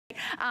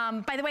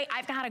By the way,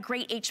 I've got a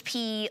great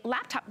HP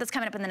laptop that's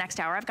coming up in the next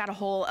hour. I've got a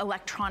whole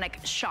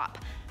Electronics Shoppe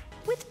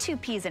with 2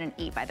 P's and an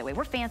E, by the way.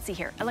 We're fancy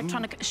here.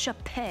 Electronics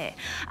Shoppe.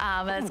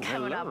 That's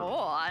coming up.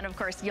 Oh, and of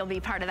course, you'll be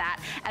part of that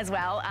as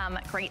well.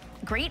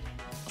 Great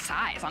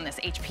size on this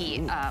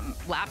HP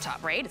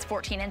laptop, right? It's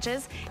 14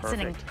 inches. Perfect. It's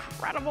an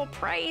incredible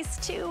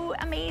price, too.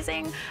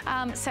 Amazing.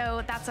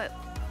 So that's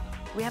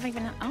we haven't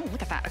even, oh,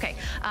 look at that. Okay,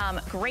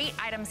 great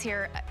items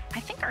here. I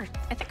think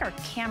our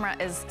camera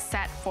is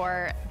set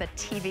for the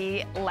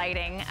TV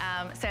lighting.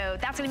 So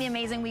that's gonna be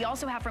amazing. We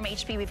also have from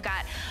HP, we've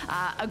got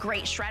a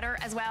great shredder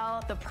as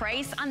well. The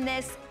price on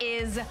this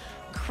is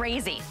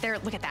crazy.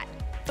 Look at that.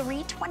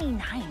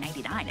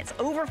 $329.99. It's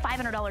over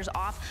 $500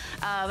 off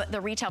of the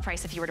retail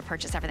price if you were to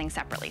purchase everything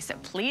separately. So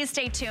please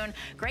stay tuned.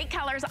 Great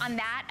colors on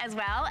that as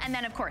well. And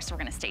then of course, we're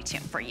gonna stay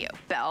tuned for you,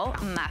 Bill,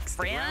 my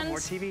friend. More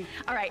TV.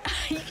 All right,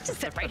 you can just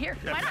sit right here.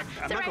 Why not?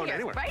 Sit right here,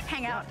 anywhere. Right?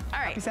 Hang out. All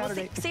right,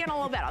 we'll see you in a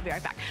little bit. I'll be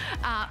right back.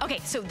 Okay,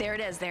 so there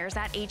it is. There's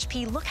that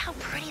HP. Look how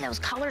pretty those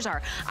colors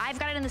are. I've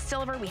got it in the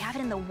silver. We have it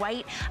in the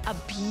white, a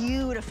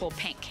beautiful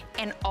pink,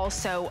 and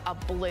also a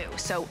blue.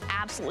 So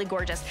absolutely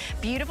gorgeous.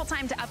 Beautiful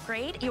time to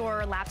upgrade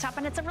your laptop,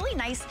 and it's a really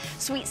nice,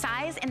 sweet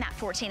size in that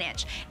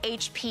 14-inch.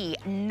 HP,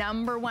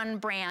 #1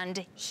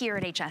 brand here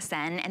at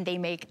HSN, and they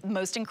make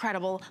most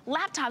incredible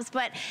laptops,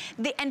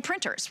 and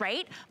printers,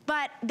 right?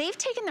 But they've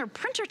taken their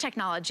printer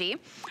technology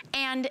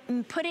and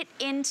put it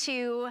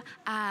into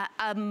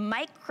a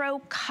micro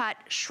cut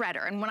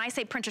shredder. And when I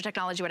say printer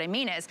technology, what I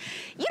mean is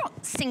you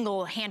don't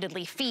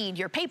single-handedly feed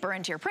your paper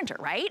into your printer,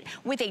 right?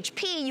 With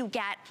HP, you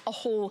get a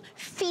whole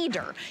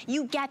feeder.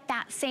 You get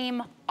that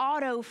same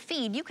auto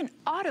feed. You can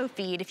auto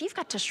feed. If you've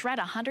got to shred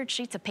 100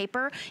 sheets of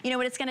paper, you know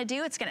what it's gonna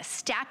do? It's gonna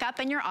stack up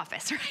in your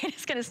office, right?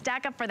 It's gonna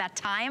stack up for that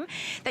time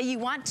that you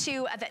want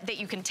to, that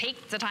you can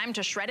take the time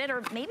to shred it,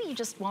 or maybe you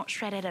just won't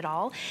shred it at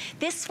all.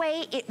 This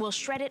way, it will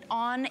shred it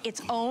on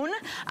its own,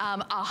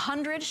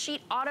 100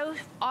 sheet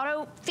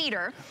auto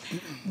feeder.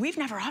 We've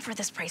never offered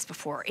this price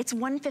before. It's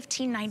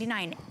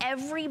 $115.99.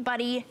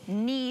 Everybody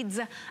needs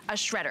a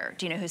shredder.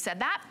 Do you know who said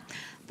that?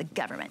 The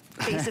government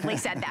basically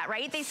said that,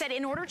 right? They said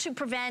in order to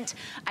prevent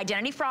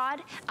identity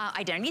fraud,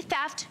 identity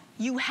theft,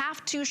 you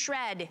have to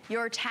shred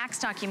your tax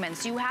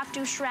documents. You have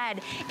to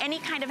shred any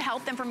kind of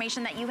health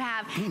information that you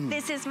have.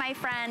 This is my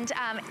friend,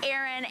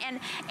 Erin. And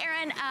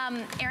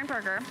Erin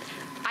Berger,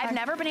 I've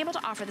never been able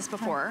to offer this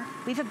before.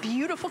 We have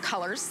beautiful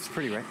colors. It's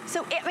pretty, right?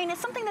 So, I mean, it's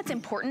something that's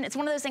important. It's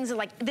one of those things that,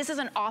 like, this is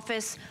an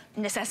office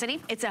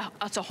necessity. It's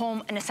a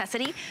home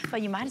necessity,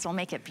 but you might as well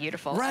make it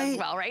beautiful as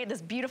well, right?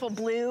 This beautiful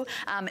blue.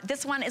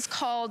 This one is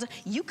called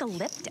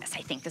Eucalyptus,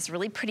 I think, this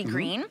really pretty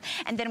green.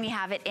 And then we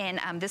have it in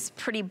this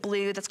pretty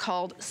blue that's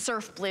called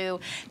Surf Blue.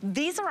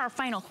 These are our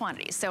final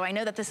quantities. So I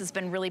know that this has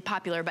been really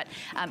popular, but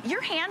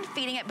you're hand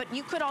feeding it, but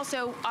you could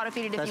also auto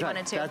feed it if you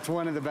wanted to. That's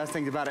one of the best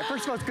things about it.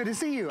 First of all, it's good to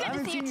see you. I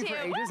haven't seen you for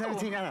ages. Haven't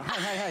seen you.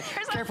 Hi.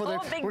 Careful there.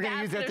 We're going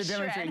to use that to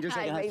demonstrate in just a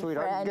second. Hi,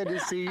 sweetheart. Good to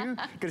see you.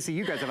 Good to see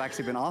you guys. Have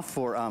actually been off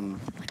for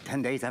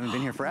 10 days. I haven't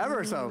been here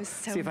forever. So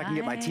see if I can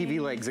get my TV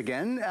legs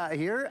again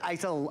here. I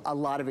sell a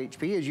lot of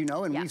HP, as you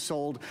know, and we've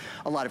sold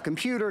a lot of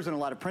computers and a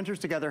lot of printers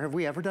together. Have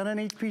we ever done an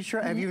HP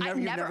shred? Have you never?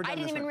 You've never done I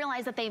didn't even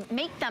realize that they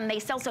make them. They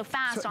sell so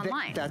fast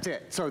online. That's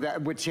it. So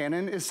that what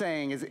Shannon is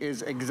saying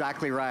is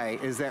exactly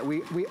right, is that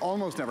we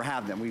almost never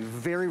have them. We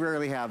very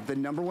rarely have the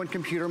 #1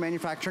 computer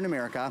manufacturer in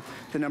America,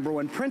 the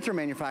 #1 printer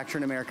manufacturer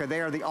in America.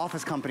 They are the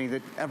office company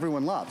that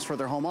everyone loves for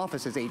their home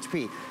office is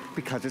HP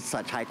because it's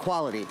such high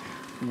quality.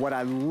 What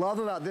I love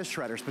about this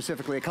shredder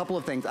specifically, a couple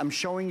of things I'm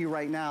showing you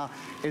right now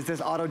is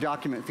this auto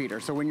document feeder.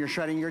 So when you're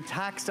shredding your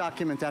tax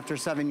documents after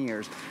 7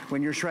 years,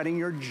 when you're shredding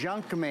your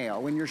junk mail,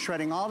 when you're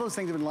shredding all those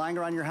things that have been lying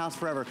around your house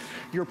forever,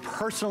 your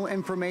personal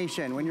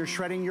information, when you're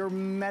shredding your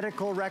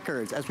medical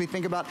records, as we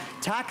think about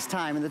tax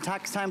time and the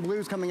tax time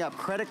blues coming up,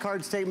 credit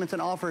card statements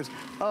and offers.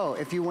 Oh,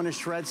 if you want to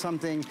shred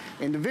something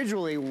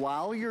individually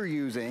while you're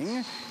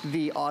using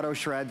the auto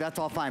shred, that's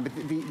all fine. But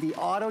the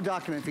auto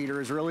document feeder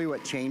is really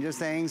what changes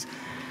things.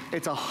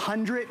 It's a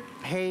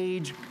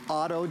 100-page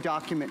auto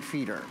document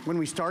feeder. When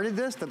we started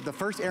this, the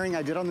first airing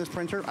I did on this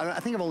printer, I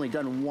think I've only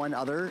done one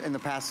other in the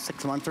past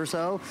 6 months or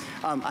so.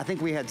 I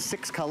think we had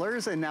 6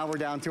 colors, and now we're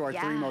down to our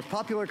 3 most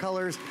popular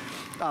colors.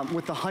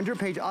 With the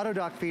 100-page auto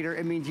doc feeder,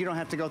 it means you don't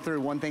have to go through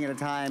one thing at a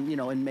time, you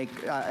know, and make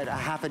a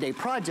half-a-day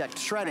project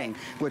shredding.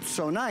 What's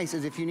so nice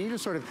is if you need to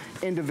sort of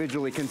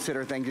individually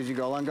consider things as you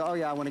go along, go, oh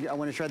yeah, I want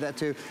to shred that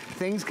too.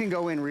 Things can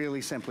go in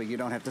really simply. You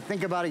don't have to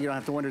think about it. You don't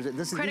have to wonder.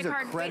 These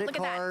are credit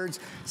cards,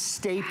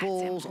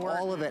 staples,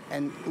 all of it.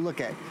 And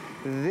look at,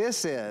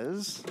 this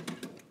is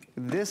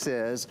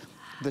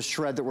the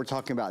shred that we're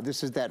talking about.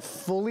 This is that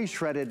fully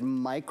shredded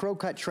micro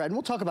cut shred. And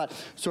we'll talk about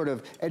sort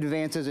of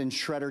advances in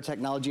shredder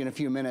technology in a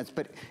few minutes,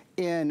 but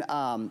in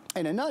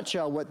a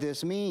nutshell, what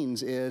this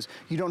means is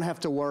you don't have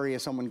to worry,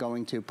 is someone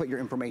going to put your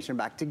information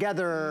back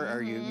together,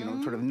 or you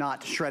know, sort of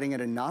not shredding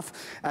it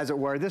enough, as it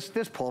were. This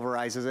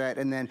pulverizes it,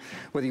 and then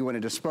whether you want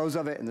to dispose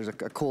of it, and there's a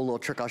cool little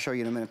trick I'll show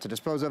you in a minute to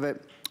dispose of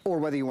it, or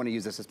whether you want to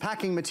use this as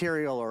packing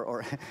material,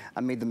 or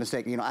I made the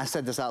mistake, you know, I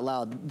said this out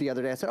loud the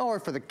other day. I said, oh,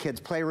 for the kids'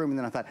 playroom, and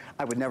then I thought,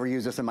 I would never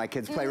use this in my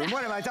kids' playroom.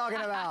 What am I talking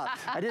about?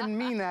 I didn't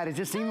mean that. It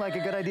just seemed like a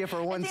good idea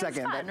for 1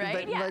 second. Fun,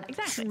 right?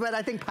 Exactly. But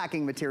I think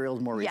packing material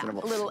is more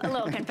reasonable. Yeah, a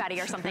little confetti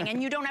or something,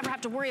 and you don't ever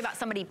have to worry about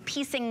somebody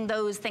piecing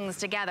those things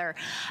together.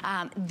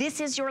 This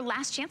is your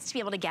last chance to be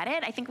able to get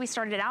it. I think we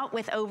started out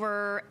with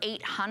over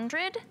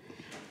 800.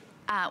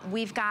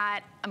 We've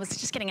got, I was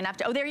just getting an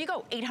update. Oh, there you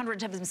go.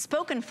 800 have been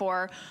spoken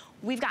for.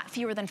 We've got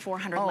fewer than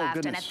 400 left,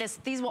 goodness. And at this,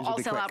 these will all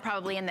sell out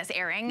probably in this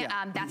airing.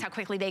 Yeah. That's how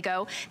quickly they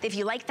go. If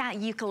you like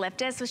that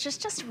eucalyptus, which is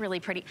just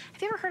really pretty.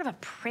 Have you ever heard of a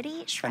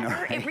pretty shredder? I know,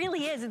 right? It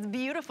really is. It's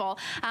beautiful.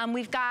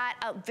 We've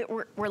got,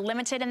 we're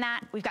limited in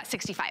that. We've got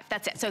 65.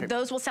 That's it. So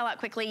those will sell out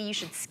quickly. You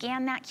should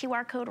scan that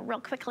QR code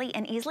real quickly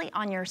and easily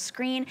on your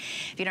screen.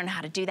 If you don't know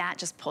how to do that,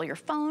 just pull your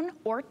phone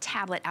or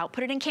tablet out,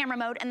 put it in camera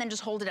mode, and then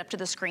just hold it up to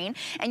the screen,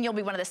 and you'll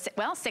be one of the,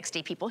 well,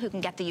 60 people who can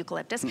get the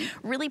eucalyptus.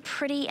 Really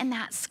pretty in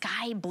that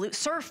sky blue,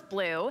 surf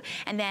blue,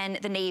 and then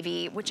the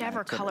navy,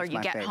 whichever color you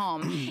get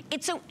home.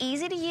 It's so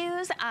easy to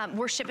use.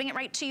 We're shipping it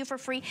right to you for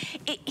free.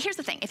 Here's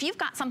the thing, if you've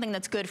got something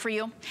that's good for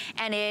you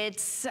and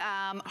it's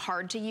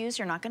hard to use,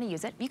 you're not gonna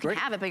use it. You can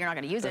have it, but you're not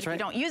gonna use it. If you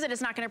don't use it,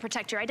 it's not gonna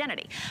protect your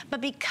identity.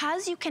 But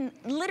because you can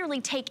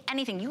literally take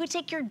anything, you could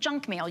take your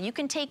junk mail, you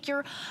can take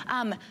your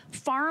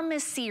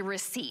pharmacy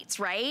receipts,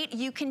 right?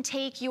 You can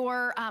take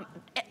your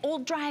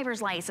old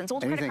driver's license,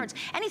 old credit cards,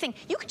 anything.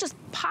 You could just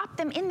pop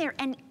them in there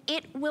and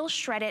it will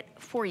shred it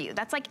for you.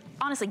 That's like,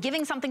 honestly,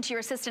 giving something to your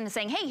assistant and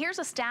saying, hey, here's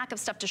a stack of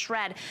stuff to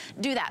shred.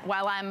 Do that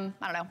while I'm,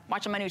 I don't know,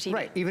 watching my new TV.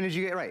 Right, even as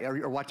you get,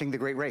 or watching The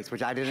Great Race,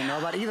 which I didn't know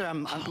about either.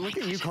 I'm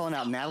looking at you calling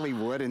out Natalie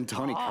Wood and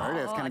Tony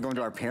Curtis, kind of going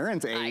to our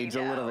parents' age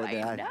a little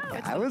bit.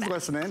 I was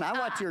listening, I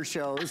watch your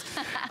shows.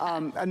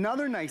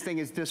 Another nice thing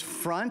is this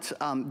front,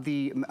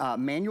 the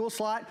manual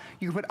slot,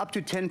 you can put up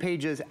to 10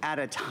 pages at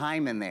a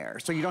time in there.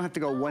 So you don't have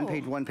to go one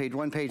page, one page,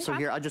 one page. So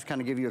here, I'll just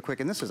kind of give you a quick,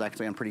 and this is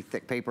actually on pretty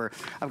thick paper.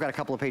 I've got a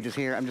couple of pages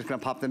here. I'm just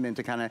gonna pop them in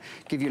to kind of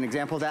give you an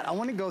example of that. I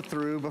want to go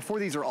through, before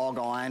these are all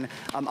gone,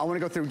 I want to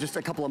go through just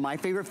a couple of my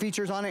favorite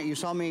features on it. You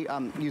saw me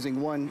using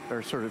one,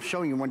 or sort of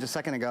showing you one just a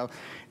second ago.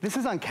 This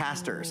is on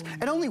casters.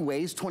 It only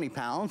weighs 20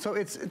 pounds, so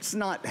it's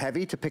not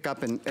heavy to pick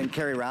up and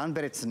carry around,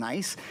 but it's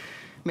nice.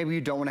 Maybe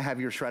you don't want to have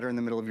your shredder in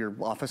the middle of your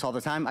office all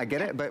the time. I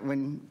get it, but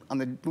when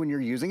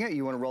you're using it,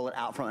 you want to roll it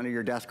out from under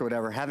your desk or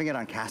whatever. Having it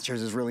on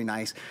casters is really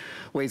nice.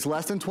 Weighs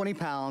less than 20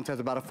 pounds, has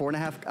about a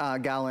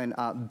 4.5 gallon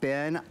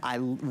bin. I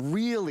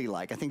really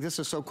like, I think this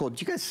is so cool.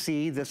 Do you guys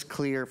see this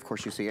clear, of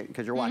course you see it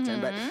because you're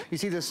watching, but you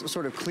see this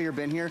sort of clear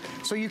bin here?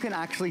 So you can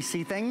actually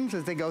see things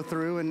as they go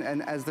through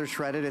and as they're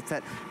shredded. It's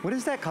that, what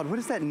is that called? What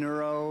is that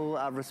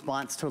neuro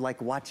response to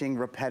like watching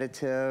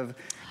repetitive?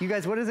 You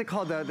guys, what is it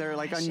called? They're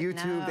like on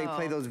YouTube, they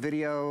play those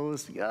videos.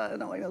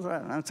 Nobody knows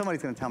what.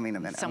 Somebody's going to tell me in a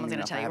minute. Someone's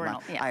going to tell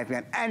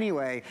you.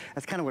 Anyway,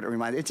 that's kind of what it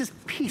reminds me. It's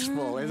just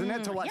peaceful, isn't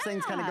it? To watch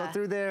things kind of go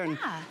through there and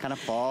kind of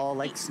fall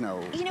like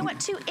snow. You know what,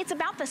 too? It's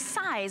about the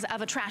size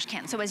of a trash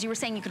can. So as you were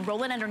saying, you can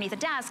roll it underneath a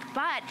desk,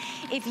 but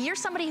if you're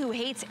somebody who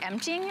hates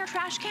emptying your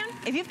trash can,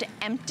 if you have to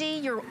empty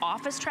your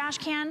office trash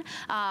can,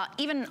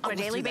 even on a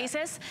daily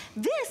basis,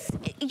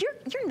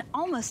 you're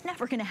almost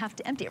never going to have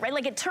to empty it, right?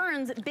 Like it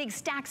turns big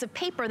stacks of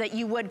paper that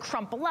you would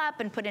crumple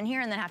up and put in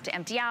here and then have to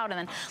empty out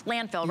and then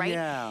landfill, right?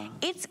 Yeah.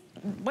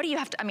 What do you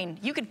have to, I mean,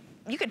 you could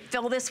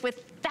fill this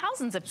with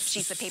thousands of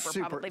sheets of paper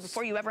probably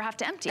before you ever have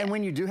to empty it. And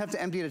when you do have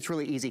to empty it, it's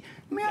really easy.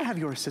 May I have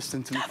your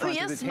assistant in front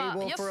of the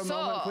table for a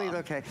moment, please?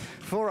 Okay.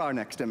 For our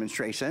next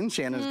demonstration,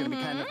 Shannon's going to be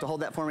kind enough to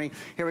hold that for me.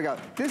 Here we go.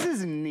 This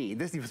is neat.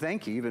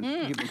 Thank you.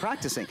 You've been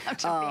practicing.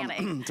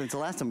 Since the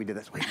last time we did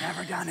this. We've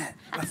never done it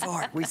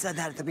before. We said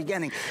that at the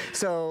beginning.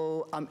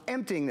 So I'm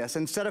emptying this.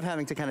 Instead of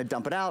having to kind of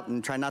dump it out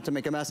and try not to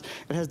make a mess,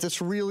 it has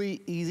this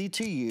really easy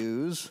to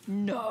use.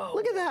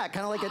 Look at that.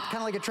 Kind of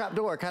like a trap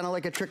door. Kind of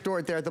like a trick door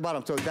right there at the bottom.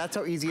 So that's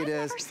how easy it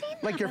is.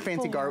 Like your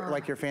fancy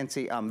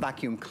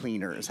vacuum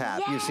cleaners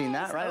have. You've seen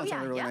that, right? Some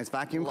of the really nice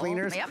vacuum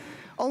cleaners.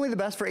 Only the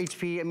best for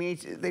HP. I mean,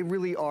 they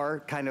really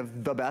are kind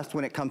of the best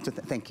when it comes to,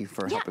 thank you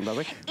for helping, by the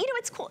way. You know,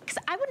 it's cool, because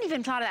I wouldn't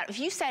even thought of that. If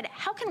you said,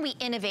 how can we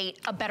innovate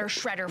a better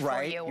shredder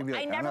for you?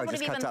 Like, I never would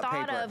have even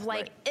thought of,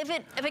 like, if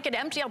it could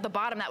empty out the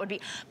bottom, that would be,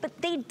 but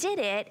they did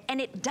it,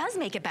 and it does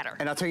make it better.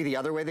 And I'll tell you the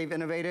other way they've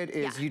innovated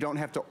is you don't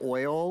have to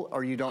oil,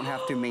 or you don't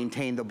have to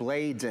maintain the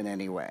blades in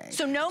any way.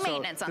 So no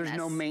maintenance on this. There's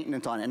no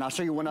maintenance on it. And I'll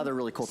show you one other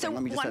really cool thing.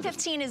 Let me just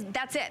 115 is,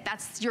 that's it.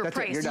 That's your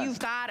price. You've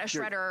got a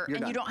shredder,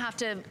 and you don't have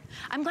to,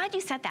 I'm glad you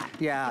said that.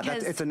 Yeah,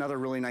 it's another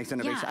really nice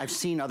innovation. I've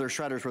seen other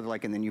shredders where they're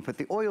like, and then you put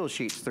the oil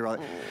sheets through all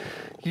it.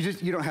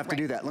 You don't have to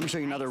do that. Let me show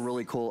you another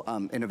really cool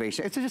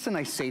innovation. It's just a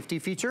nice safety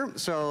feature.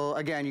 So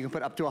again, you can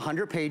put up to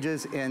 100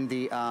 pages in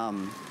the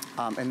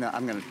and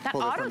I'm gonna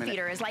pull that auto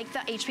feeder is like the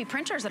HP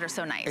printers that are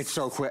so nice. It's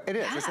so quick. It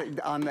is. Yeah.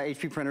 On the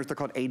HP printers, they're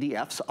called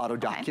ADFs, auto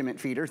document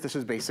feeders. This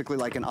is basically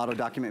like an auto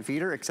document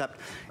feeder, except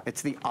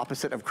it's the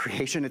opposite of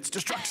creation. It's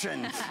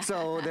destruction.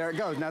 So there it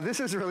goes. Now this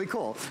is really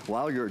cool.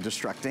 While you're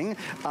destructing,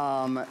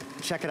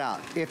 check it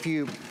out. If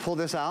you pull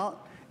this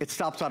out, it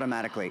stops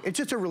automatically. It's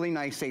just a really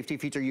nice safety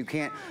feature. You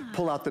can't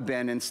pull out the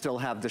bin and still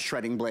have the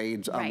shredding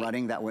blades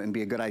running. That wouldn't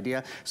be a good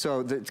idea. So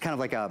it's kind of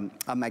like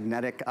a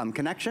magnetic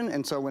connection.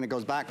 And so when it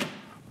goes back,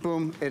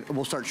 boom, it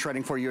will start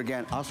shredding for you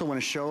again. I also want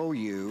to show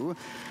you,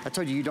 I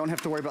told you, you don't have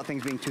to worry about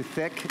things being too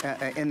thick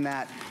in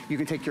that you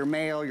can take your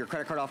mail, your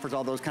credit card offers,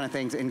 all those kind of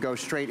things and go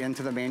straight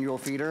into the manual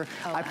feeder.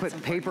 I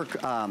put paper,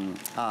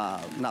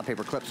 not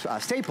paper clips,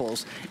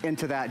 staples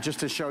into that just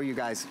to show you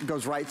guys.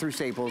 Goes right through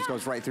staples,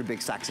 goes right through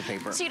big stacks of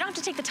paper. So you don't have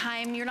to take the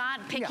time, you're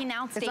not picking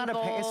out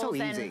staples. It's so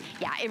easy.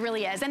 Yeah, it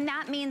really is. And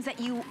that means that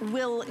you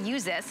will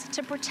use this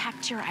to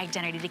protect your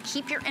identity, to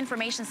keep your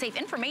information safe.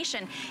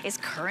 Information is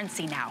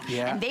currency now.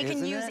 Yeah, and they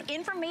can use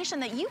information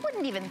that you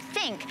wouldn't even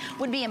think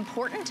would be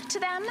important to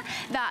them,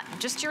 that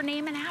just your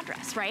name and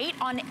address, right?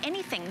 On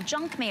anything,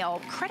 junk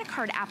mail, credit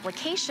card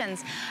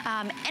applications,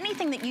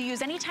 anything that you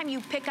use. Anytime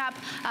you pick up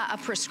a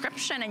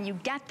prescription and you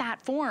get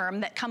that form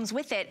that comes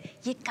with it,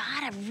 you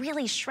gotta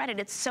really shred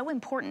it. It's so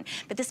important,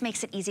 but this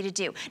makes it easy to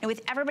do. Now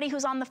with everybody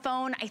who's on the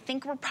phone, I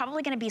think we're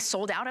probably gonna be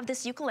sold out of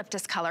this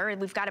eucalyptus color.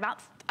 We've got about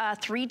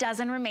 3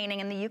 dozen remaining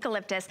in the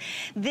eucalyptus.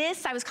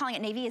 This, I was calling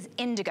it navy, is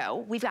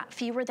indigo. We've got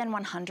fewer than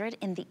 100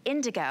 in the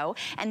indigo.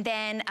 And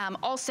then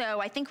also,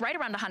 I think right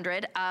around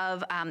 100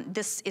 of,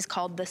 this is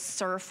called the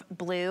surf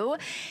blue.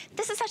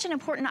 This is such an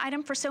important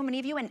item for so many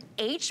of you, and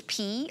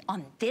HP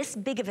on this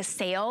big of a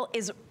sale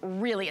is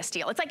really a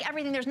steal. It's like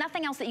everything, there's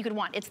nothing else that you could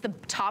want. It's the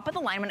top of the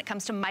line when it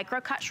comes to micro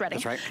cut shredding.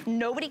 That's right.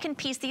 Nobody can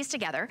piece these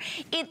together.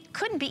 It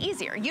couldn't be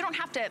easier. You don't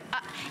have to,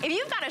 if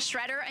you've got a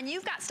shredder and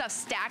you've got stuff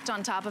stacked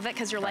on top of it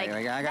because you're like,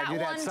 I gotta do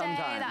that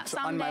sometime. that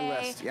someday. On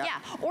my list. Yep.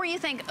 Yeah. Or you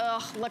think,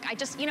 ugh, look,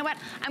 you know what?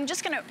 I'm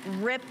just gonna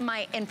rip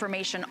my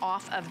information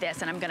off of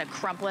this and I'm gonna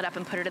crumple it up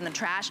and put it in the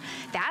trash.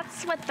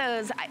 That's what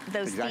those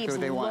exactly thieves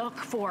look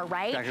for,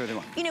 right? Exactly what they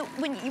want. You know,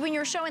 when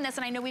you're showing this,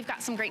 and I know we've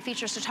got some great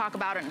features to talk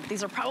about, and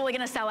these are probably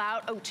gonna sell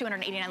out. Oh,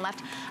 289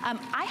 left.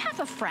 I have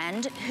a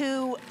friend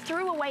who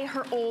threw away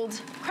her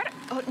old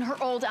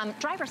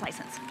driver's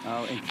license.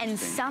 Oh, interesting. And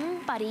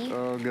somebody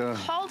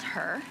called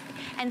her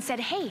and said,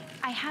 hey,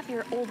 I have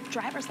your old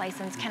driver's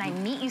license. Can I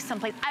meet you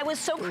someplace? I was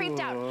so creeped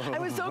out. I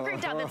was so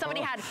creeped out that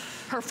somebody had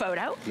her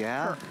photo,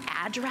 her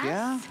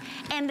address,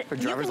 and you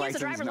can use the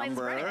driver's license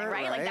for anything,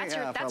 right? Like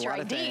that's your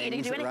ID. You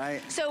can do anything.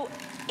 Right. So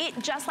it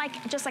just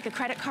like a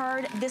credit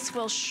card, this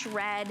will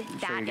shred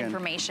that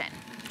information.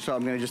 So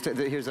I'm gonna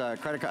here's a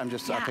credit card.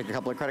 I'll take a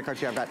couple of credit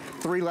cards here. I've got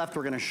 3 left.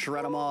 We're gonna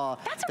shred them all.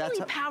 That's a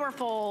really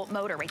powerful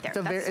motor right there.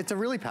 It's a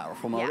really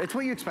powerful motor. Yeah. It's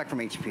what you expect from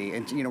HP.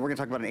 And you know, we're gonna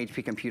talk about an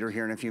HP computer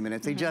here in a few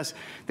minutes. They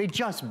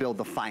just build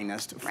the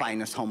finest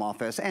home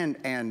office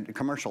and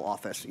commercial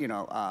office, you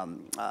know,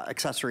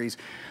 accessories.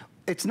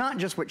 It's not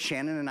just what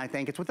Shannon and I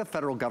think, it's what the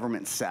federal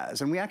government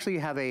says. And we actually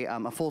have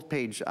a full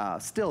page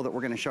still that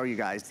we're gonna show you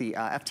guys. The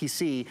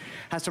FTC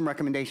has some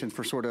recommendations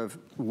for sort of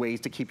ways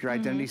to keep your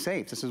identity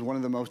safe. This is one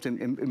of the most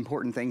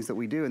important things that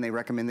we do, and they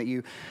recommend that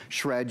you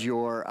shred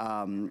your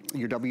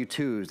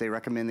W-2s. They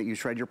recommend that you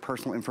shred your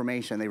personal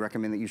information. They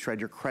recommend that you shred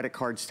your credit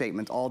card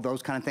statements, all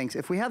those kind of things.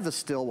 If we have the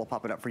still, we'll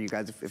pop it up for you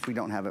guys. If we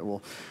don't have it,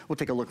 we'll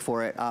take a look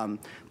for it.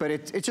 But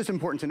it's just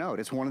important to note.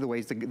 It's one of the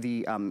ways the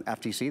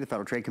FTC, the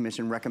Federal Trade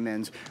Commission,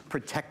 recommends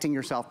protecting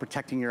yourself,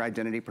 protecting your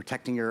identity,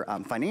 protecting your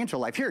financial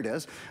life. Here it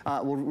is.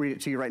 We'll read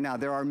it to you right now.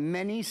 There are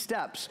many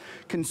steps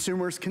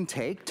consumers can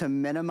take to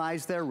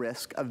minimize their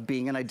risk of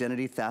being an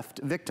identity theft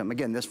victim.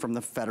 Again, this from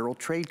the Federal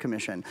Trade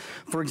Commission.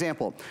 For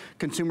example,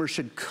 consumers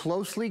should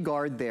closely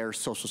guard their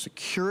social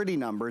security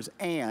numbers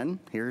and,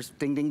 here's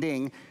ding, ding,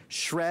 ding,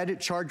 shred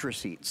charge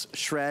receipts,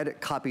 shred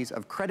copies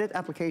of credit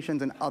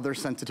applications and other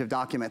sensitive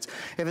documents.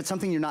 If it's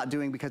something you're not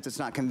doing because it's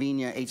not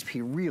convenient,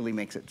 HP really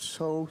makes it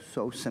so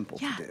simple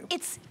to do.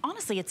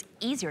 Honestly, it's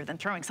easier than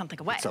throwing something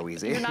away. It's so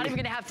easy. You're not even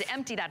gonna have to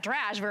empty that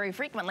trash very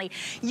frequently.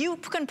 You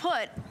can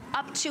put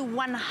up to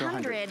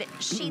 100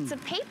 sheets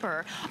of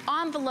paper,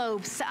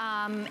 envelopes,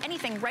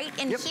 anything right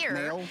in here.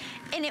 Mail.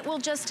 And it will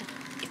just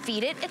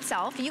feed it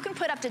itself. You can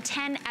put up to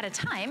 10 at a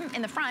time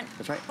in the front.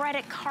 That's right.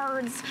 Credit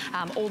cards,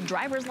 old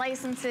driver's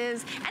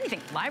licenses,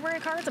 anything, library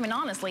cards. I mean,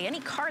 honestly, any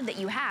card that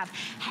you have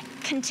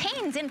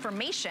contains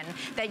information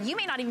that you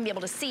may not even be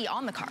able to see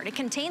on the card. It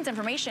contains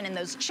information in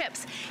those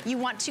chips. You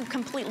want to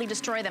completely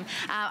destroy them.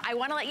 I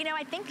want to let you know,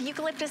 I think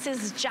eucalyptus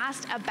is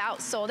just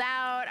about sold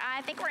out.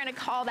 I think we're going to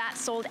call that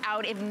sold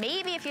out.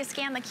 Maybe if you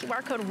scan the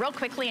QR code real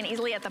quickly and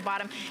easily at the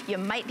bottom, you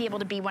might be able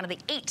to be one of the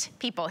 8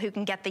 people who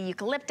can get the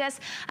eucalyptus.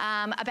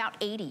 About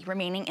 80 80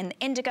 remaining in the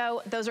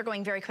indigo. Those are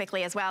going very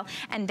quickly as well.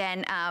 And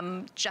then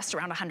just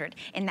around 100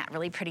 in that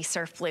really pretty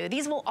surf blue.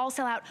 These will all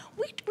sell out.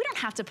 We don't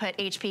have to put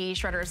HP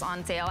shredders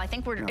on sale. I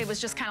think it was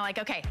just kind of like,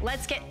 okay,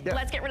 let's get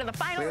rid of the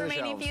final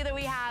remaining few that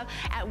we have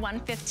at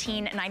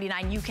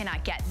 $115.99. You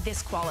cannot get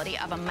this quality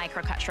of a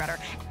micro-cut shredder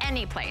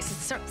any place,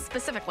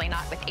 specifically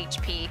not with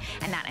HP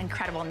and that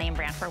incredible name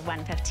brand for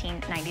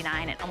 $115.99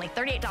 and only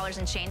 $38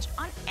 and change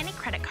on any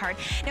credit card.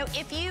 Now,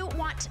 if you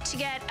want to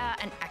get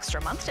an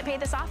extra month to pay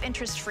this off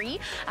interest-free,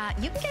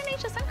 you can get an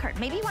HSN card.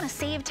 Maybe you want to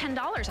save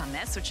 $10 on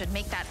this, which would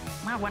make that,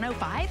 wow,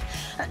 $105.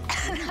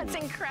 That's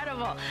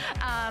incredible.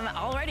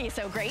 Already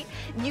so great.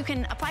 You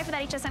can apply for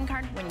that HSN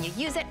card. When you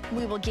use it,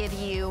 we will give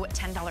you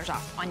 $10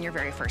 off on your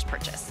very first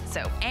purchase.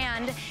 So,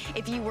 and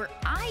if you were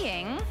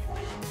eyeing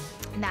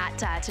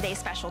that today's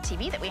special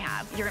TV that we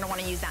have, you're going to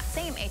want to use that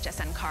same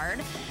HSN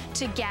card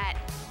to get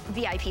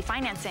VIP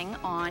financing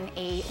on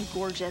a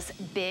gorgeous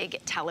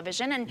big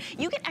television, and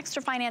you get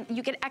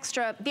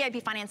extra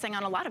VIP financing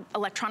on a lot of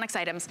electronics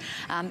items.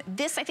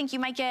 This, I think you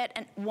might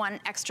get one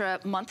extra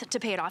month to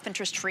pay it off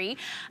interest-free.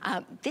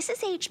 This is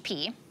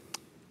HP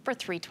for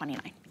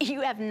 $329.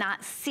 You have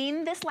not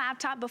seen this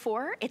laptop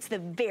before. It's the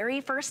very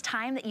first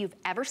time that you've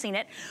ever seen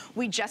it.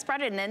 We just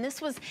brought it in, and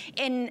this was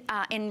in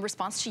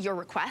response to your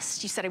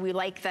request. You said we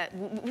like that.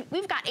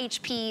 We've got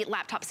HP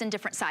laptops in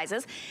different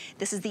sizes.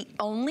 This is the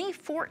only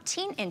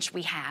 14-inch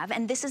we have,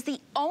 and this is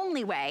the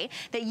only way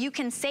that you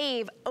can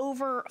save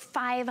over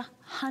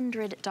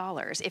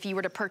 $500 if you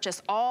were to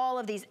purchase all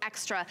of these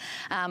extra,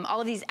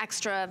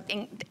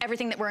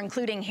 everything that we're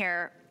including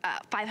here.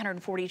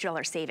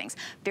 $540 savings.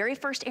 Very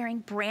first airing,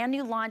 brand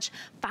new launch,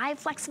 5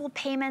 flexible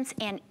payments,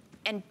 and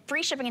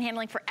free shipping and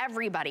handling for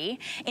everybody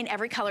in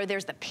every color.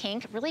 There's the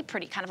pink, really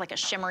pretty, kind of like a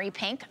shimmery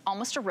pink,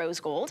 almost a rose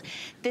gold.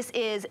 This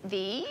is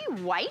the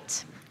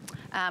white.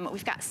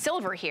 We've got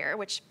silver here,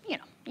 which,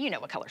 you know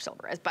what color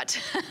silver is, but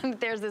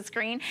there's this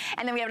green.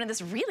 And then we have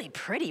this really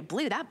pretty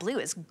blue. That blue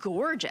is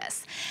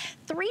gorgeous.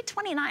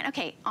 $329.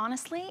 Okay,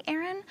 honestly,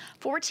 Erin,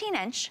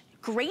 14-inch,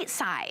 great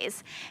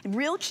size,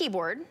 real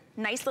keyboard,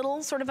 nice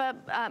little sort of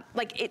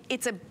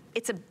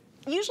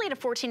usually at a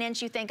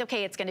 14-inch, you think,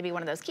 okay, it's gonna be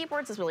one of those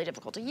keyboards, it's really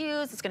difficult to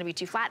use, it's gonna be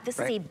too flat. This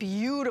is a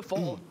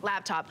beautiful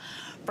laptop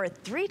for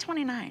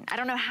 $329. I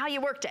don't know how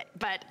you worked it,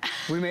 but.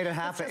 We made it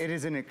happen. It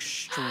is an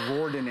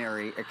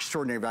extraordinary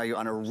value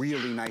on a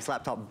really nice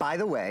laptop. By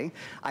the way,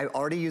 I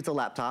already used the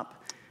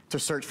laptop to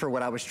search for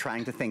what I was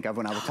trying to think of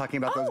when I was talking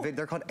about those,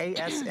 they're called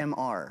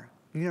ASMR.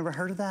 You never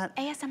heard of that?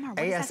 ASMR, what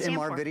does that stand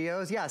for?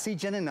 videos. Yeah, see,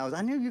 Jenna knows.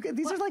 I knew you guys,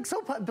 these are like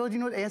so, Bill, do you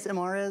know what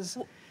ASMR is?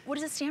 What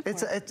does it stand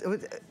for?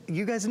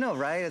 You guys know,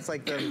 right? It's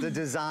like the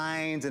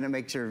designs, and it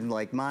makes your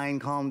like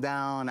mind calm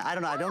down. I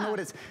don't know. I don't know what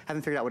it's,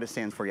 haven't figured out what it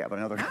stands for yet, but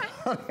I know they're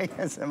called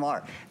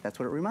ASMR. That's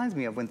what it reminds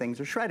me of when things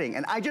are shredding.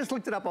 And I just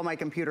looked it up on my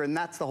computer, and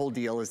that's the whole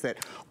deal, is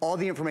that all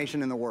the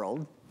information in the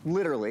world,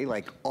 literally,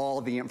 like all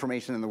the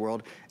information in the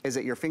world, is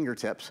at your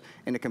fingertips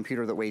in a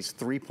computer that weighs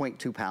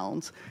 3.2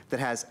 pounds, that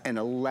has an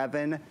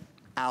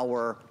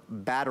 11-hour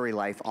battery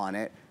life on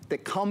it,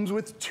 that comes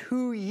with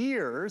 2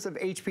 years of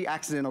HP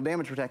accidental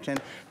damage protection,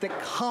 that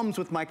comes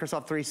with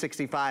Microsoft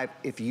 365.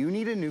 If you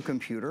need a new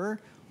computer,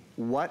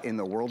 what in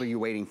the world are you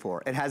waiting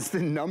for? It has the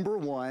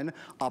 #1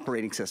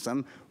 operating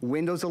system,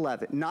 Windows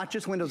 11. Not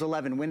just Windows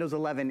 11, Windows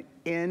 11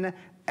 in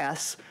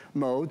S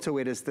mode, so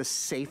it is the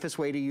safest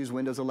way to use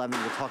Windows 11.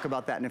 We'll talk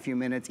about that in a few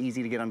minutes.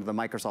 Easy to get onto the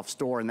Microsoft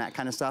Store and that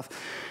kind of stuff.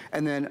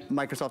 And then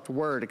Microsoft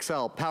Word,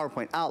 Excel,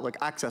 PowerPoint, Outlook,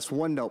 Access,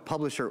 OneNote,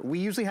 Publisher. We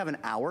usually have an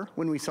hour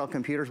when we sell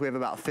computers. We have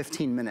about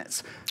 15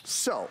 minutes.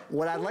 So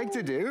what I'd like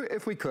to do,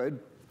 if we could,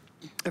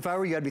 if I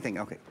were you, I'd be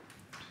thinking, okay,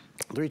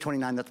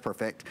 $329, that's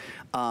perfect.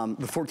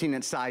 The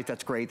 14-inch size,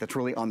 that's great. That's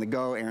really on the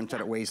go. Erin said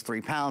it weighs 3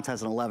 pounds,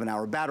 has an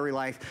 11-hour battery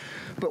life.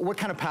 But what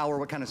kind of power,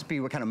 what kind of speed,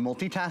 what kind of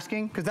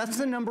multitasking? Because that's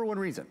the #1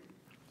 reason.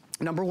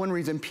 #1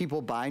 reason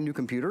people buy new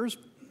computers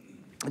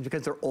is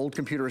because their old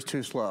computer is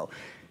too slow.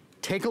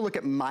 Take a look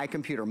at my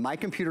computer. My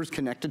computer's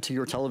connected to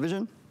your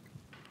television.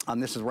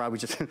 This is where I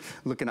was just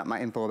looking at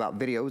my info about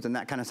videos and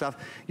that kind of stuff.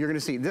 You're gonna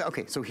see,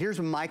 okay, so here's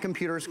my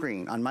computer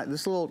screen on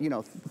this little,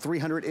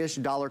 $300-ish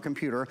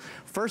computer.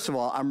 First of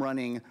all, I'm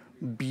running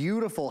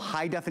beautiful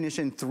high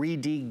definition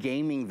 3D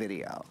gaming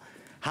video.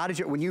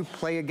 When you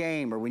play a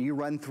game, or when you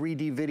run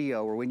 3D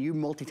video, or when you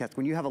multitask,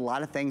 when you have a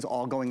lot of things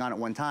all going on at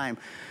one time,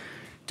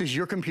 does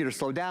your computer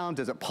slow down?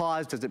 Does it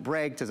pause? Does it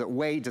break? Does it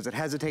wait? Does it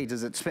hesitate?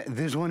 Does it spin?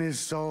 This one is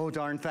so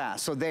darn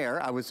fast. So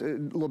there, I was a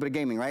little bit of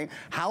gaming, right?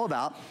 How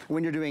about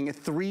when you're doing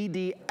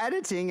 3D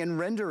editing and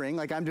rendering,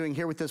 like I'm doing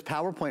here with this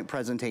PowerPoint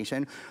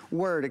presentation,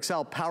 Word,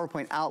 Excel,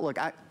 PowerPoint, Outlook,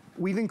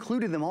 we've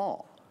included them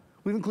all.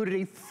 We've included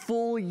a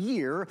full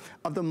year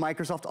of the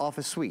Microsoft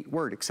Office suite.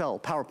 Word, Excel,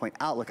 PowerPoint,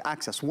 Outlook,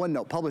 Access,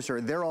 OneNote,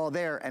 Publisher, they're all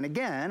there. And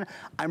again,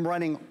 I'm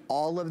running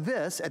all of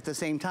this at the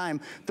same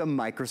time, the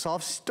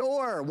Microsoft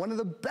Store. One of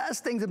the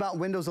best things about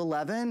Windows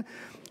 11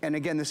 And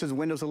again, this is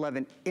Windows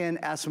 11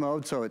 in S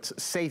mode, so it's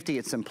safety,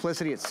 it's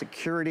simplicity, it's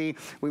security.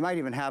 We might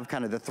even have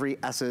kind of the 3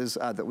 S's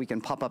that we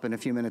can pop up in a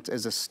few minutes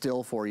as a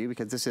still for you,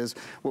 because this is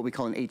what we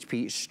call an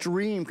HP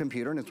Stream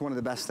computer, and it's one of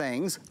the best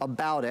things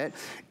about it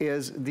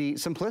is the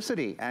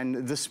simplicity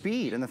and the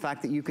speed and the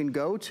fact that you can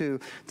go to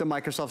the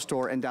Microsoft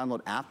Store and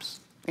download apps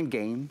and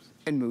games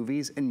and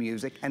movies and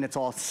music, and it's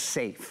all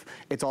safe.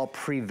 It's all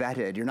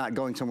pre-vetted. You're not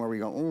going somewhere where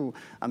you go, ooh,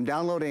 I'm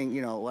downloading,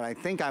 you know, what I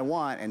think I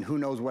want, and who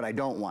knows what I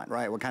don't want,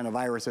 right? What kind of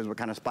viruses, what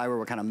kind of spyware,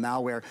 what kind of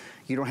malware.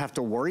 You don't have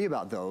to worry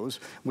about those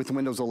with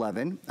Windows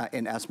 11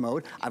 in S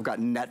mode. I've got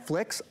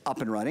Netflix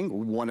up and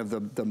running, one of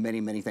the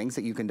many, many things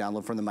that you can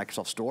download from the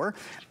Microsoft Store.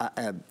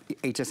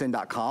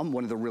 HSN.com,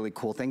 one of the really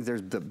cool things,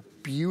 there's the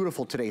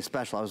beautiful Today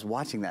Special. I was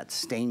watching that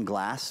stained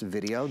glass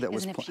video that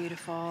was- Isn't it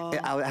beautiful?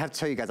 I have to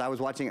tell you guys, I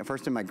was watching it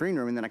first in my green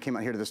room, and then I came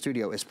out here to the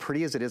studio. As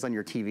pretty as it is on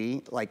your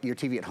TV, like your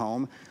TV at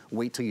home,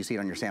 wait till you see it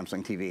on your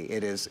Samsung TV.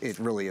 It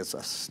really is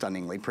a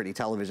stunningly pretty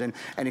television.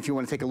 And if you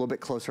want to take a little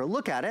bit closer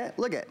look at it,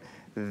 look at,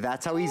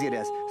 that's how easy it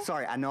is.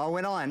 Sorry, I know I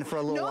went on for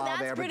a little while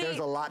there, but there's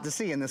a lot to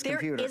see in this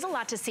computer. There is a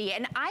lot to see,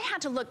 and I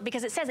had to look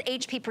because it says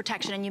HP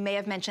protection, and you may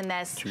have mentioned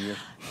this. 2 years.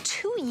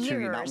 2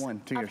 years, not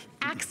one, 2 years. of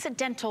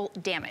accidental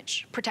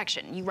damage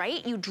protection.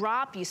 Right? You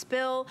drop, you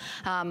spill.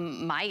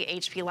 My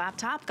HP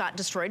laptop got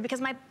destroyed because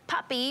my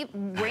puppy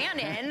ran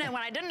in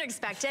when I didn't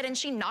expect it, and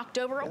she knocked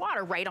over a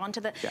water right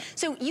onto the. Yeah.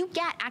 So you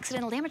get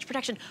accidental damage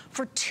protection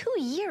for 2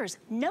 years.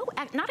 No,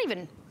 not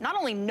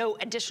only no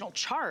additional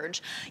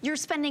charge. You're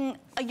spending.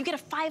 You get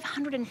a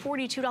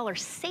 $542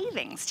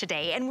 savings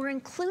today, and we're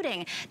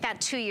including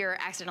that 2-year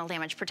accidental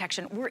damage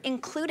protection. We're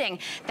including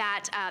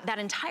that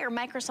entire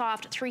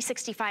Microsoft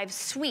 365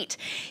 suite.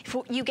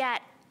 You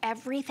get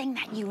everything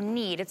that you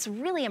need. It's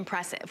really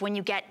impressive when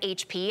you get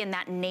HP and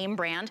that name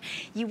brand.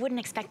 You wouldn't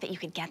expect that you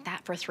could get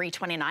that for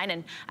 $329,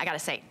 and I gotta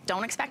say,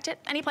 don't expect it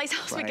anyplace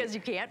else because you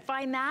can't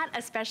find that,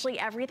 especially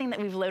everything that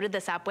we've loaded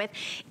this up with.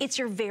 It's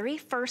your very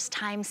first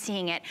time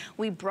seeing it.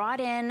 We brought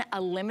in a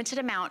limited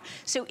amount,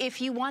 so if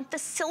you want the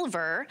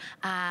silver,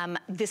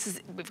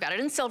 we've got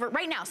it in silver.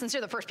 Right now, since you're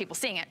the first people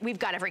seeing it, we've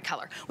got every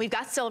color. We've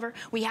got silver,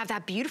 we have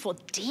that beautiful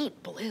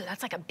deep blue.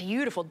 That's like a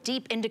beautiful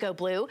deep indigo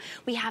blue.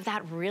 We have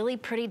that really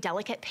pretty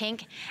delicate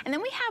pink, and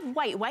then we have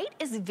white. White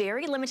is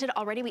very limited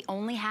already. We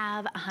only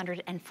have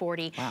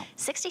 140. Wow.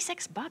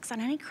 66 bucks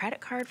on any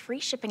credit card, free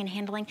shipping and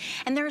handling,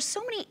 and there are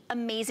so many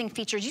amazing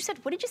features. You said,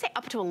 what did you say,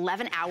 up to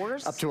 11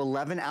 hours? Up to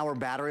 11-hour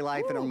battery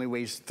life. It only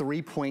weighs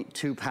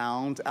 3.2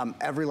 pounds.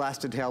 Every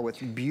last detail with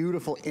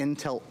beautiful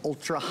Intel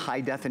ultra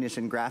high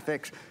definition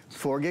graphics,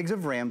 4 gigs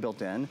of RAM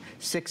built in,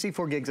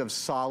 64 gigs of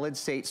solid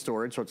state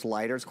storage, so it's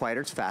lighter, it's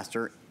quieter, it's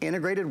faster,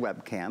 integrated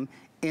webcam,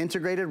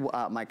 integrated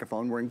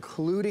microphone. We're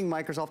including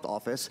Microsoft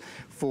Office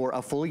for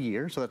a full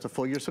year, so that's a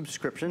full year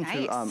subscription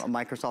to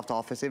Microsoft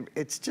Office.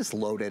 It's just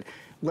loaded.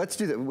 Let's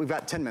do that. We've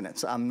got 10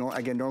 minutes.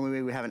 Again,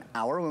 normally we have an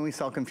hour when we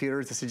sell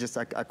computers. This is just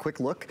a quick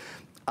look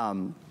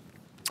on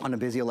a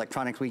busy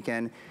electronics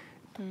weekend.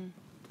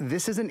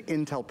 This is an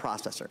Intel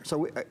processor.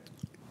 So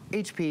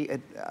HP,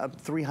 at a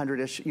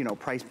 300-ish,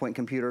 price point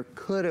computer,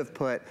 could have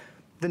put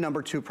the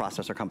number 2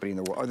 processor company in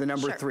the world, or the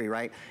number 3,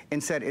 right?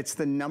 Instead, it's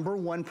the number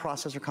 1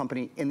 processor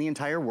company in the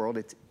entire world.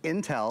 It's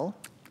Intel,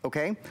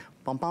 okay?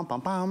 Bum, bum,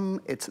 bum,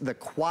 bum. It's the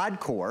quad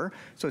core,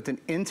 so it's an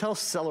Intel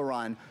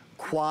Celeron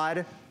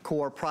quad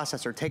core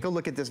processor. Take a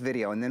look at this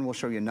video, and then we'll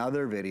show you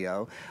another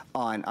video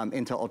on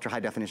Intel ultra high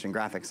definition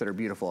graphics that are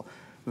beautiful.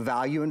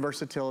 Value and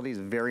versatility is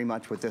very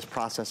much what this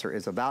processor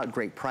is about.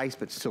 Great price,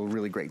 but still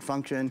really great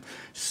function.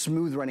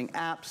 Smooth running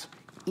apps,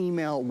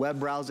 email, web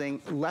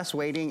browsing, less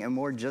waiting and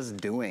more just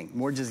doing,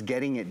 more just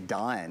getting it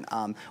done.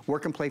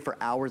 Work and play for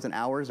hours and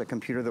hours, a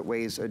computer that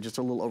weighs just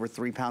a little over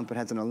 3 pounds but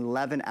has an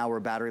 11-hour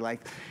battery life.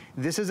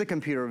 This is a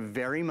computer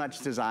very much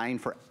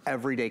designed for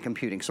everyday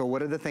computing. So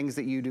what are the things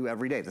that you do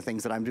every day? The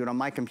things that I'm doing on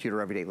my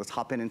computer every day. Let's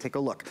hop in and take a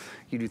look.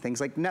 You do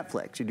things like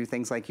Netflix, you do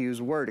things like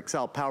use Word,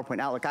 Excel, PowerPoint,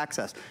 Outlook,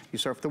 Access, you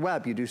surf the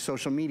web, you do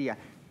social media.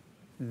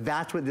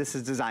 That's what this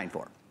is designed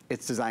for.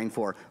 It's designed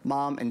for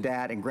mom and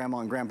dad and grandma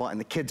and grandpa and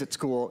the kids at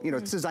school.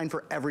 It's designed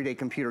for everyday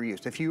computer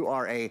use. If you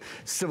are a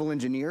civil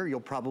engineer,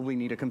 you'll probably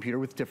need a computer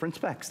with different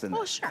specs than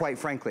this. Sure. Quite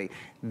frankly,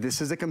 this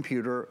is a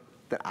computer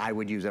that I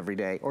would use every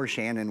day, or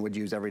Shannon would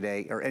use every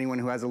day, or anyone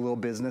who has a little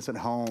business at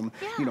home,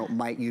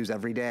 might use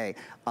every day.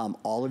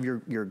 All of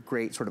your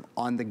great sort of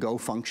on-the-go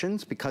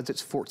functions, because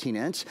it's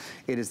 14-inch,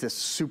 it is this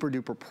super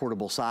duper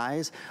portable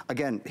size.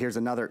 Again, here's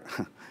another,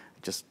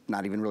 just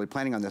not even really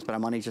planning on this, but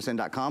I'm on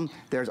hsn.com.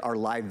 There's our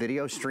live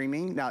video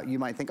streaming. Now you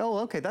might think, oh,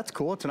 okay, that's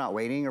cool. It's not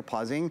waiting or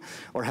pausing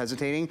or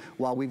hesitating.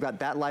 While we've got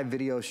that live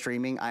video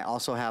streaming, I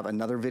also have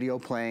another video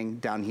playing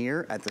down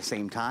here at the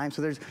same time.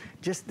 So there's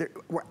just,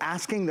 we're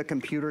asking the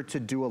computer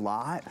to do a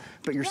lot,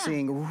 but you're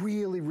seeing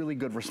really, really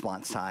good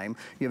response time.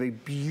 You have a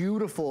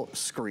beautiful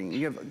screen.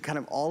 You have kind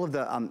of all of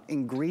the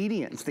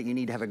ingredients that you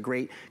need to have a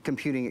great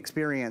computing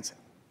experience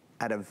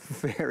at a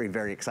very,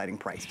 very exciting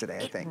price today,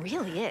 I think. It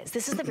really is.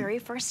 This is the very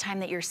first time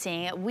that you're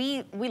seeing it.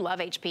 We love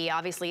HP.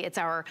 Obviously, it's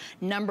our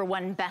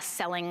 #1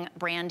 best-selling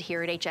brand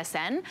here at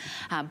HSN,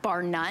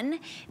 bar none.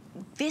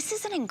 this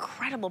is an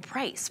incredible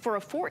price for a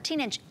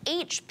 14-inch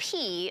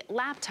HP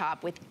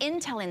laptop with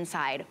Intel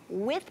inside,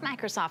 with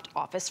Microsoft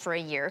Office for a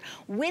year,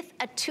 with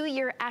a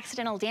 2-year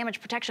accidental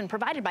damage protection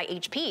provided by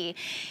HP,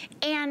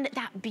 and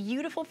that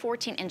beautiful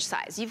 14-inch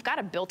size. You've got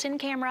a built-in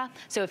camera,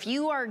 so if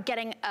you are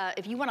getting,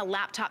 if you want a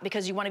laptop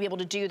because you want to be able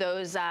to do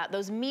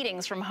those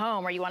meetings from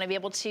home, or you want to be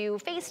able to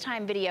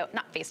FaceTime video,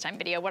 not FaceTime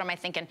video, what am I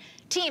thinking?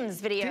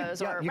 Teams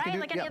videos, or right,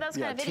 like any of those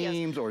kind of videos.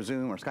 Teams or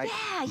Zoom or Skype.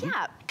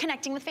 Yeah,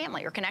 connecting with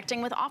family, or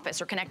connecting with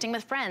Office, or connecting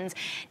with friends.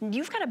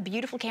 You've got a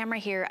beautiful camera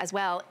here as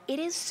well. It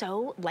is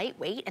so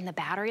lightweight, and the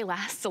battery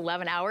lasts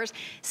 11 hours.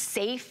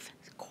 Safe,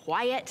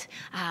 quiet,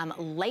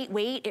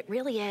 lightweight. It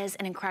really is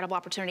an incredible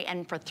opportunity.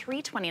 And for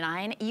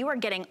 $329, you are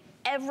getting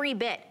every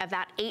bit of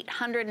that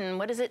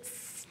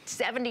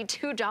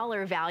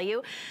 $872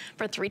 value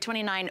for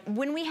 $329.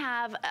 When we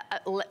have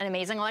an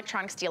amazing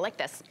electronics deal like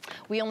this,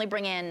 we only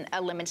bring in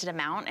a limited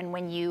amount, and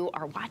when you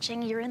are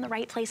watching, you're in the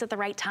right place at the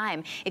right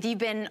time. If you've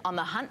been on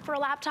the hunt for a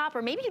laptop,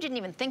 or maybe you didn't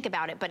even think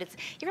about it, but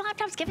your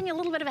laptop's giving you a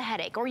little bit of a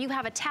headache, or you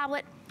have a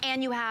tablet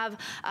and you have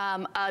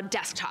a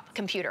desktop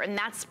computer, and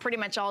that's pretty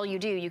much all you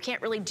do. You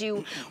can't really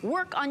do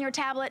work on your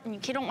tablet,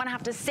 and you don't want to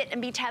have to sit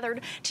and be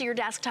tethered to your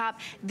desktop.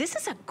 This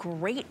is a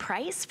great price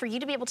for you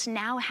to be able to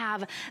now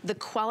have the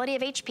quality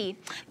of HP,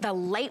 the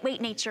lightweight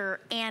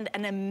nature, and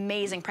an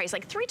amazing price.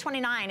 Like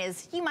 $329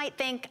 is, you might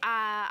think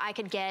I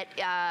could get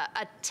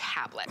a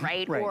tablet,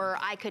 right? Or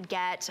I could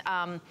get,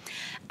 I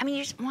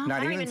mean, well, not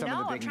I don't even even some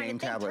know. of the big name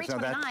tablets. No,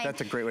 that's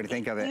a great way to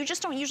think of it. You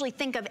just don't usually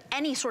think of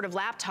any sort of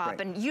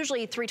laptop, and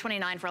usually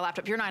 $329 for a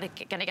laptop, you're not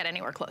gonna get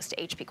anywhere close to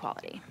HP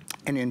quality.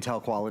 And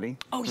Intel quality.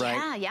 Oh,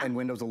 right? yeah. And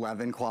Windows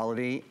 11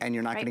 quality, and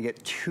you're not gonna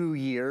get 2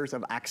 years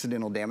of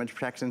accidental damage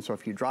protection. So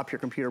if you drop your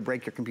computer,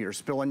 break your computer,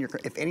 spill on your,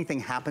 if anything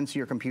happens to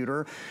your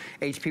computer,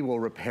 HP will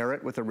repair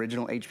it with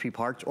original HP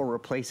parts or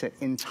replace it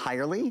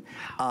entirely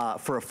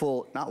for a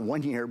full, not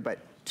 1 year, but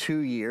 2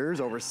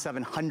 years, over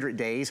 700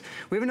 days.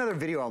 We have another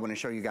video I want to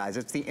show you guys.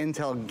 It's the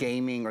Intel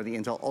Gaming, or the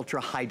Intel Ultra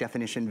High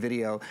Definition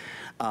video,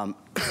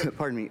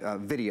 pardon me,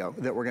 video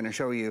that we're going to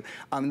show you.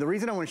 The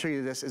reason I want to show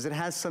you this is it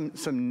has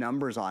some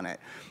numbers on it.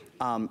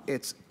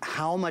 It's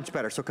how much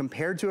better. So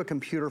compared to a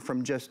computer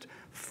from just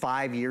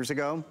 5 years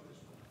ago,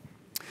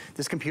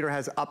 this computer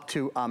has up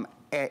to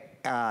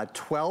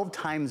 12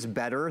 times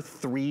better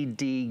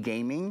 3D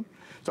gaming.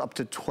 So up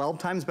to 12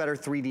 times better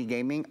 3D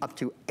gaming, up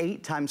to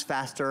 8 times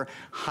faster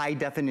high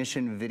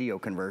definition video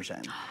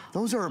conversion.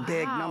 Those are a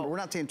big number. We're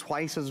not saying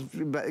twice as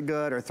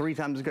good or 3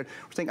 times as good.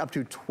 We're saying up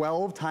to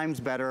 12 times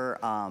better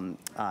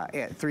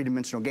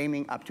 3-dimensional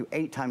gaming, up to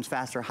 8 times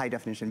faster high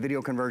definition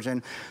video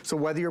conversion. So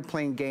whether you're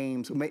playing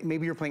games,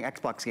 maybe you're playing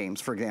Xbox games,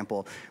 for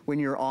example, when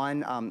you're on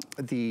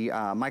the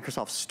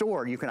Microsoft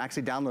Store, you can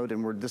actually download,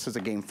 and this is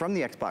a game from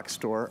the Xbox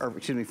Store, or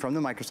excuse me, from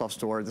the Microsoft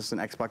Store. This is an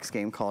Xbox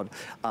game called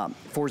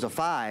Forza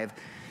 5.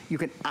 You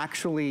can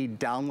actually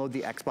download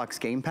the Xbox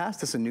Game Pass.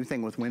 This is a new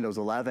thing with Windows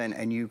 11,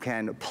 and you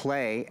can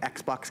play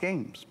Xbox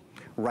games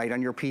right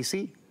on your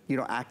PC. You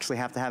don't actually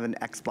have to have an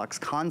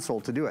Xbox console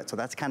to do it. So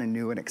that's kind of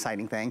new and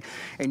exciting thing.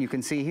 And you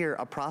can see here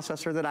a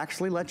processor that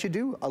actually lets you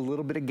do a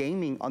little bit of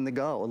gaming on the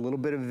go, a little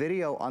bit of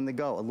video on the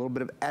go, a little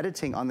bit of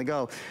editing on the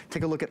go.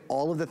 Take a look at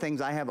all of the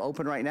things I have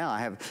open right now. I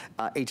have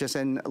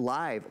HSN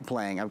Live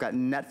playing. I've got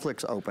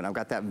Netflix open. I've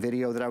got that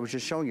video that I was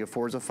just showing you,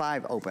 Forza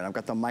 5 open. I've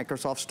got the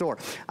Microsoft Store.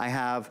 I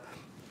have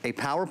a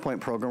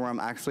PowerPoint program where I'm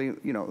actually,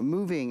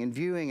 moving and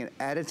viewing and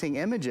editing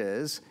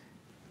images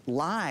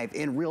live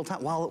in real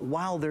time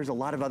while there's a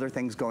lot of other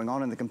things going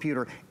on in the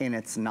computer, and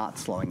it's not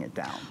slowing it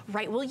down.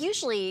 Right. Well,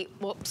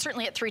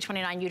 certainly at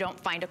 $329, you don't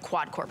find a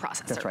quad-core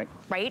processor. That's right.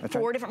 Right? That's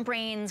 4 different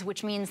brains,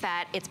 which means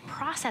that it's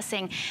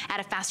processing at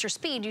a faster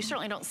speed. You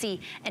certainly don't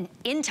see an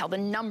Intel, the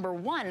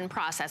 #1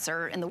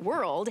 processor in the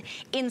world,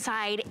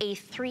 inside a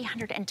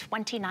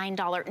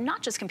 $329,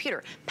 not just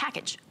computer,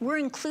 package. We're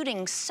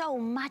including so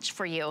much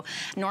for you.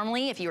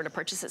 Normally, if you were to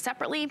purchase it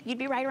separately, you'd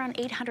be right around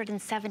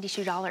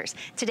 $872.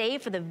 Today,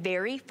 for the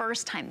very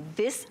first time,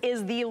 this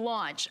is the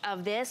launch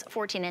of this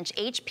 14-inch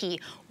HP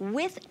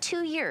with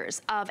 2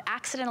 years of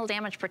accidental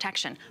damage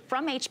protection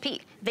from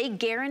HP. They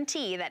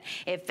guarantee that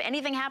if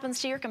anything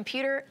happens to your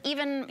computer,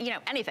 even,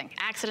 anything,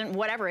 accident,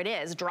 whatever it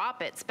is,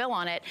 drop it, spill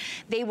on it,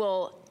 they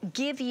will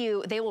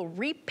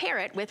repair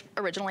it with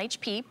original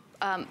HP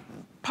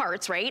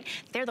parts, right?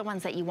 They're the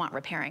ones that you want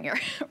repairing your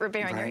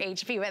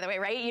HP, by the way,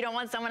 right? You don't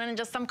want someone in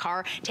just some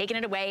car taking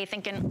it away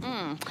thinking,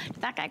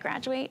 did that guy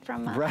graduate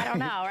from, I don't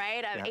know,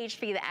 right?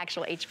 HP, the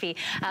actual HP.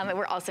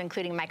 We're also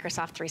including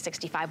Microsoft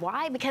 365.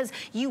 Why? Because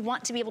you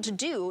want to be able to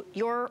do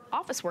your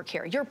office work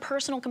here, your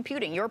personal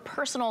computing, your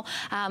personal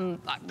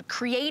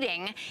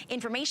creating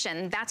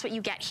information. That's what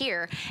you get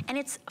here. And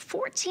it's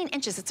 14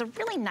 inches. It's a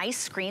really nice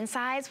screen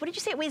size. What did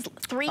you say it weighs?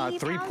 3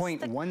 pounds?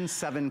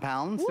 3.17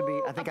 pounds to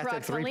be, I think I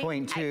said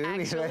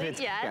 3.2. Actually, yes.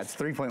 Yeah, it's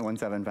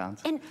 3.17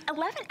 pounds. And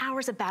 11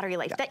 hours of battery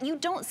life. That you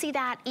don't see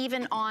that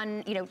even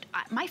on, you know,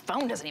 my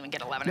phone doesn't even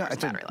get 11 hours of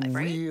battery life,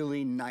 right?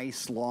 Really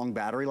nice long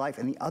battery life.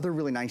 And the other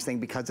really nice thing,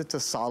 because it's a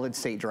solid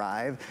state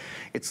drive,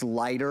 it's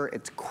lighter,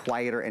 it's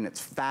quieter, and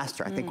it's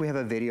faster. I think we have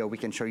a video we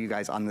can show you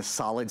guys on the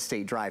solid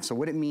state drive. So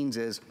what it means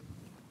is,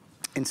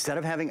 instead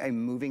of having a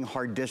moving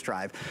hard disk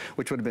drive,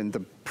 which would have been the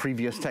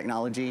previous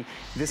technology,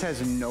 this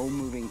has no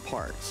moving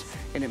parts.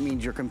 And it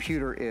means your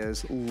computer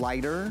is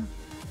lighter,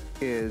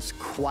 is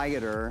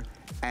quieter,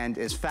 and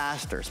is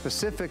faster.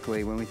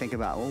 Specifically, when we think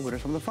about, well, what are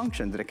some of the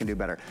functions that it can do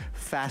better?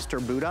 Faster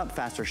boot up,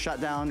 faster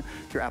shutdown,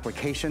 your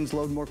applications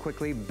load more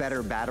quickly,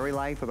 better battery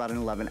life, about an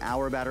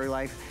 11-hour battery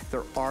life.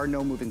 There are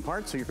no moving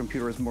parts, so your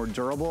computer is more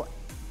durable,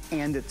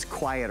 and it's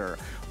quieter.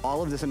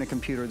 All of this in a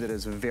computer that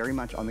is very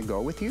much on the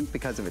go with you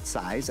because of its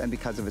size and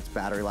because of its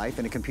battery life,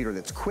 and a computer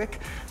that's quick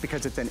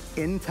because it's an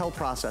Intel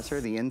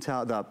processor.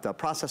 The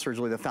processor is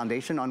really the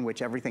foundation on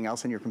which everything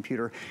else in your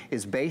computer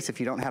is based. If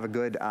you don't have a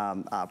good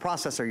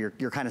processor,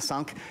 you're kind of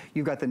sunk.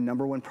 You've got the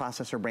 #1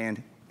 processor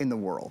brand in the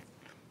world.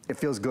 It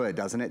feels good,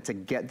 doesn't it? To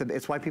get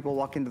it's why people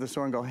walk into the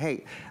store and go,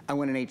 hey, I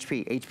want an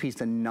HP. HP is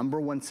the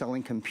 #1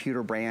 selling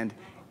computer brand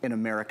in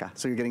America.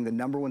 So you're getting the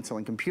 #1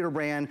 selling computer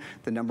brand,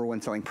 the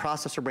 #1 selling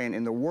processor brand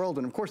in the world,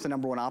 and of course the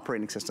 #1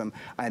 operating system,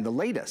 and the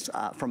latest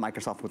from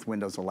Microsoft with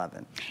Windows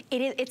 11.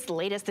 It's the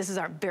latest. This is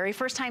our very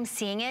first time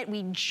seeing it.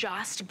 We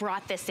just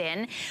brought this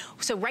in.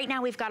 So right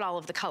now we've got all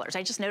of the colors.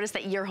 I just noticed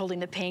that you're holding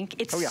the pink.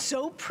 It's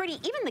so pretty.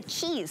 Even the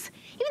keys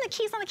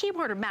on the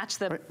keyboard match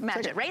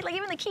it, right? Like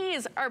even the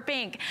keys are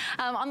pink.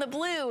 On the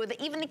blue,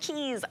 even the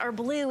keys are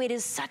blue. It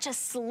is such a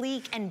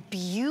sleek and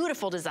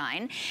beautiful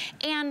design.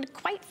 And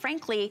quite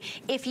frankly,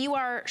 if you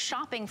are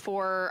shopping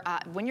for,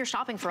 when you're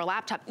shopping for a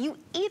laptop, you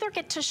either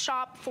get to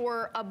shop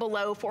for a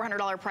below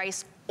 $400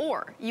 price,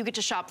 or you get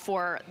to shop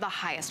for the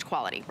highest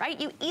quality,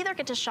 right? You either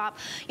get to shop,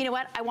 you know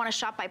what, I want to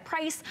shop by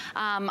price,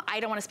 I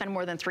don't want to spend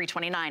more than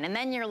 $329, and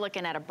then you're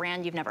looking at a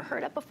brand you've never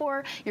heard of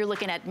before. You're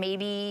looking at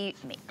maybe,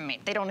 I mean,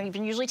 they don't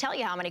even usually tell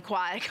you how many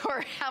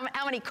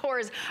how many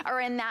cores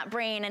are in that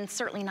brain, and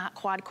certainly not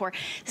quad core.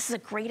 This is a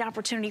great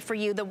opportunity for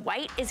you. The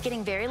white is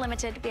getting very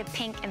limited. We have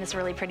pink and this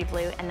really pretty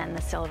blue, and then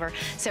the silver.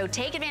 So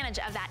take advantage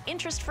of that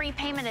interest-free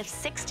payment of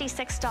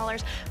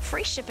 $66,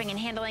 free shipping and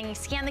handling.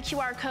 Scan the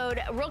QR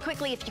code real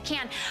quickly if you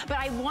can. But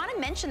I want to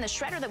mention the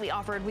shredder that we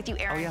offered with you,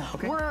 Aaron. Oh, yeah,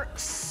 okay.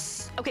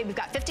 Okay, we've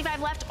got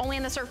 55 left, only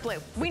in the surf blue.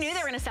 We knew they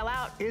were going to sell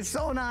out. It's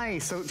so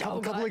nice. So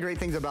a couple of great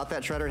things about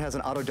that shredder. It has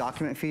an auto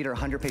document feeder,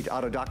 100-page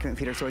auto document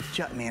feeder. So it's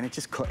just, man,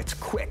 it's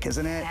quick,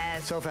 isn't it?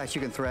 Yes. So fast.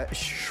 You can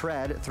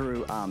shred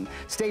through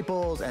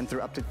staples and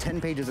through up to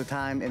 10 pages at a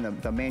time in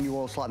the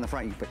manual slot in the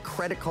front. You can put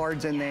credit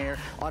cards in there.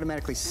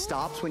 Automatically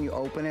stops when you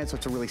open it. So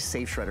it's a really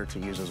safe shredder to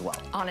use as well.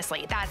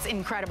 Honestly, that's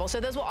incredible. So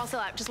those will also,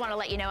 just want to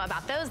let you know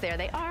about those there.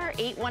 They are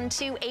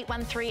 812,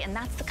 813, and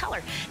that's the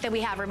color that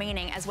we have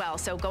remaining as well.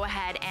 So go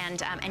ahead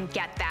and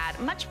get that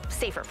much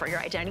safer for your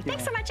identity.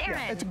 Thanks so much, Aaron.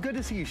 Yeah, it's good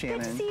to see you, Shannon.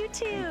 Good to see you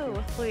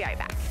too. We'll be right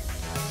back.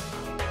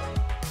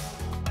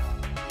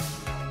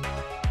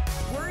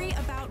 Worry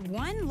about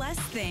one less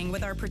thing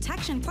with our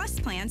Protection Plus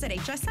plans at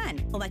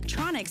HSN.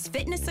 Electronics,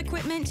 fitness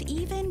equipment,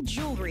 even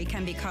jewelry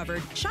can be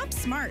covered. Shop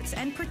smart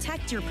and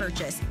protect your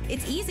purchase.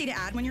 It's easy to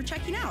add when you're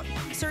checking out.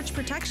 Search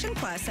Protection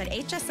Plus at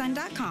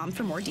hsn.com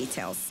for more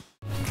details.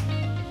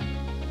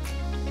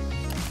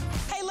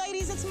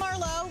 It's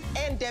Marlo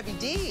and Debbie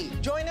D.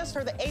 Join us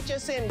for the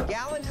HSN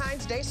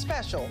Valentine's Day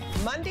special,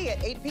 Monday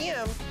at 8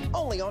 p.m.,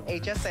 only on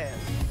HSN.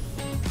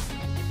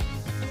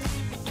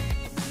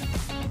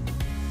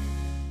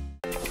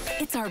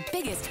 It's our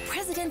biggest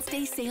President's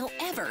Day sale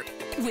ever,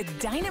 with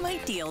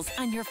dynamite deals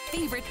on your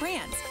favorite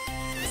brands.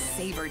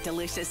 Savor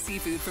delicious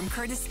seafood from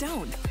Curtis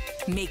Stone.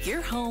 Make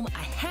your home a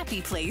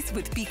happy place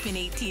with Beekman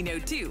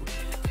 1802.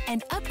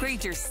 And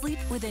upgrade your sleep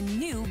with a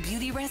new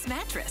Beauty Rest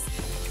mattress.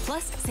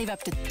 Plus, save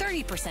up to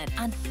 30%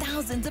 on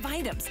thousands of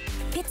items.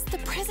 It's the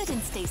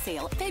President's Day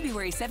sale,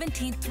 February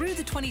 17th through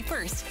the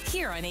 21st,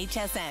 here on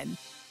HSN.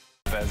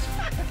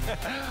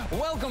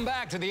 Welcome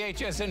back to the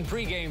HSN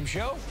pregame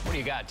show. What do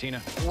you got,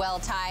 Tina? Well,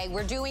 Ty,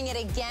 we're doing it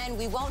again.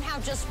 We won't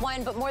have just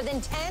one, but more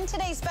than 10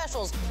 today's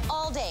specials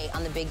all day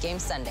on the Big Game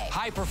Sunday.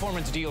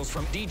 High-performance deals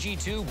from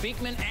DG2,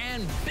 Beekman,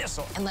 and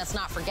Bissell. And let's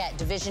not forget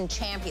division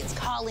champions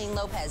Colleen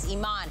Lopez,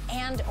 Iman,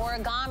 and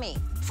Origami.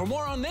 For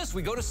more on this,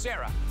 we go to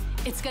Sarah.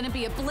 It's going to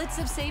be a blitz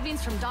of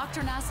savings from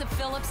Dr. Nassif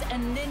Phillips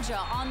and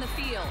Ninja on the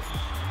field.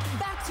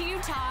 Back to you,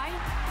 Ty.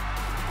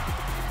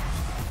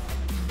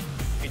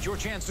 It's your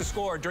chance to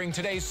score during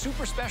today's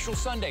Super Special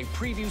Sunday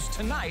previews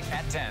tonight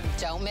at 10.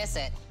 Don't miss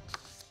it.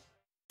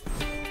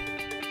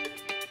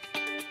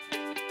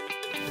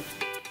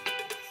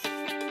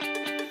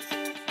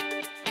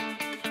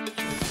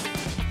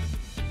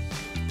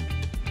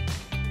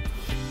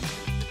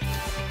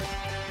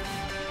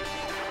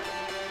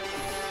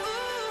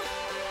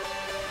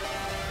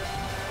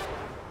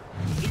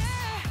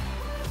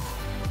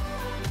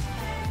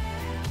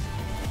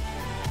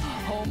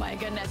 my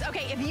goodness.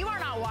 Okay, if you are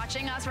not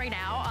watching us right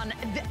now on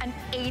an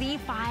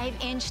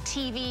 85-inch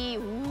TV,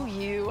 ooh,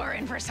 you are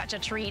in for such a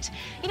treat.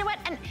 You know what?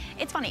 And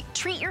it's funny,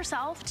 treat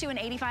yourself to an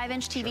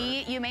 85-inch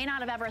TV. Sure. You may not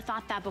have ever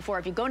thought that before.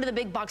 If you go into the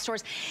big box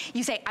stores,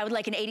 you say, I would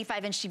like an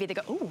 85-inch TV. They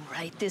go, oh,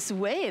 right this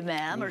way,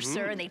 ma'am, or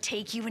sir. And they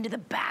take you into the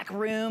back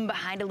room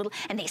behind a little,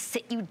 and they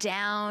sit you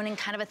down in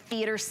kind of a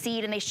theater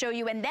seat, and they show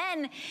you, and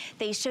then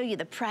they show you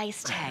the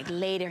price tag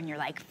later, and you're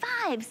like,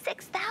 $5,000,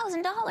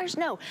 $6,000.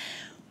 No,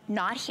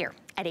 not here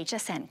at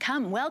HSN.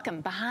 Come,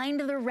 welcome behind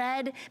the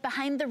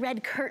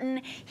red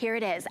curtain. Here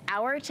it is,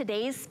 our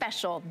today's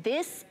special.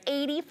 This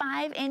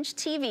 85-inch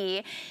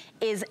TV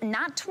is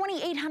not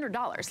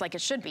 $2,800 like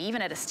it should be,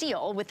 even at a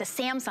steal, with the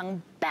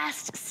Samsung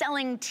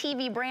best-selling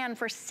TV brand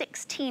for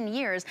 16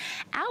 years.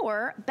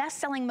 Our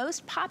best-selling,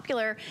 most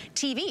popular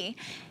TV,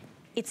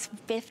 it's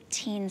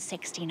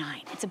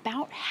 $1,569. It's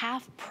about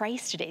half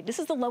price today. This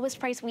is the lowest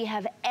price we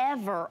have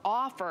ever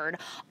offered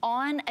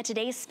on a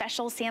today's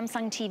special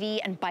Samsung TV,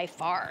 and by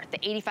far, the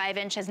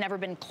 85-inch has never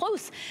been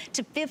close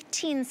to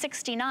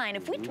 $1,569.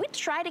 If we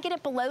try to get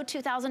it below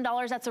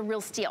 $2,000, that's a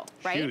real steal,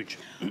 right? Huge.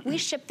 We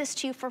ship this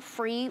to you for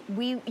free.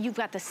 You've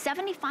got the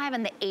 75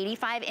 and the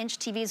 85-inch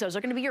TVs. Those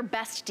are gonna be your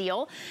best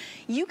deal.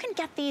 You can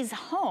get these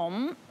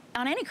home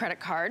on any credit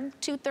card,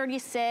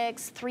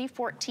 $236,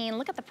 $314.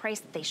 Look at the price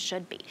that they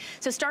should be.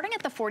 So starting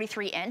at the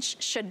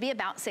 43-inch should be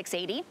about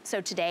 $680.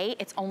 So today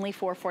it's only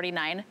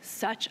 $449.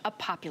 Such a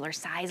popular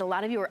size. A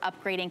lot of you are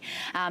upgrading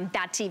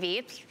that TV.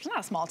 It's not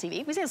a small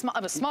TV. We say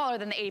it's smaller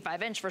than the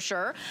 85-inch for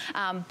sure,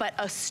 but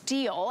a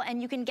steal.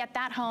 And you can get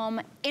that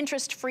home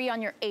interest-free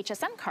on your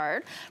HSN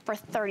card for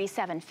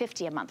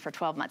 $37.50 a month for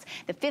 12 months.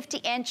 The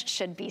 50-inch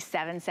should be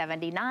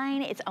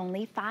 $779. It's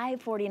only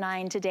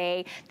 $549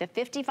 today. The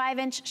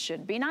 55-inch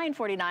should be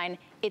 $949.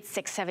 It's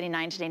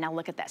 $679 today. Now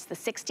look at this. The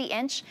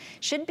 60-inch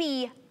should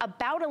be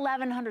about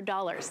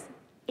 $1,100.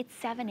 It's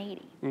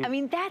 $780. I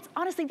mean, that's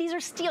honestly, these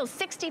are steals.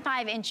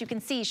 65-inch, you can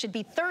see, should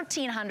be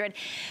 $1,300.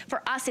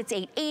 For us, it's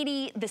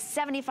 $880. The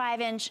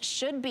 75-inch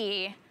should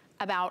be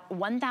about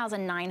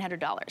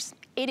 $1,900.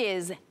 It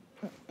is,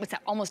 what's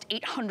that, almost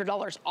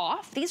 $800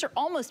 off. These are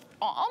almost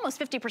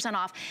 50%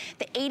 off.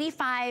 The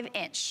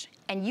 85-inch,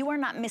 and you are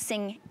not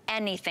missing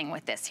anything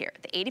with this here.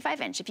 The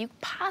 85-inch, if you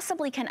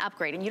possibly can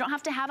upgrade, and you don't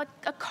have to have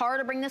a car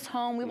to bring this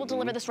home, we will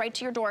deliver this right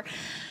to your door.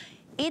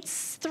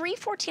 It's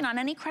 $314 on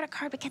any credit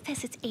card, but get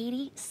this, it's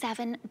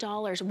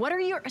 $87. What are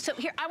your, so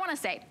here, I wanna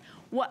say,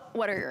 what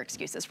are your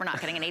excuses for not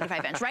getting an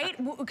 85-inch, right?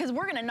 Because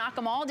we're gonna knock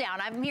them all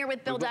down. I'm here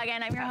with Bill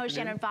Duggan, I'm your host,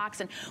 Shannon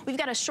Fox, and we've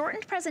got a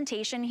shortened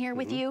presentation here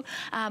with you,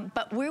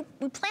 but we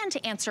plan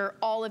to answer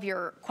all of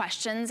your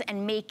questions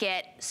and make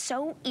it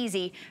so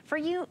easy for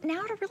you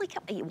now to really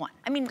get what you want.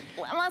 I mean,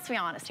 let's be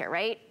honest here,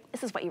 right?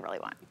 This is what you really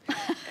want.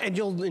 And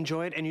you'll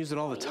enjoy it and use it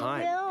all the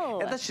time. You will.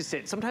 And that's just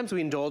it. Sometimes we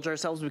indulge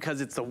ourselves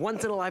because it's the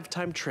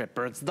once-in-a-lifetime trip,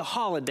 or it's the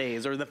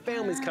holidays, or the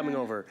family's coming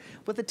over.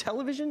 With the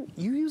television,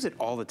 you use it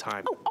all the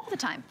time. Oh, all the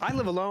time. I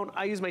live alone.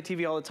 I use my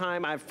TV all the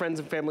time. I have friends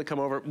and family come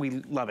over. We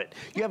love it.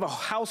 You have a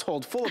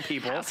household full of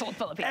people. Household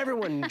full of people.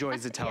 Everyone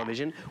enjoys the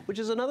television, which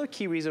is another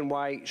key reason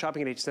why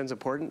shopping at HSN is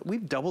important.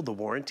 We've doubled the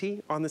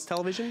warranty on this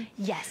television.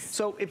 Yes.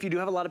 So if you do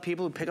have a lot of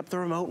people who pick up the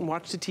remote and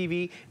watch the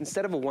TV,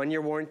 instead of a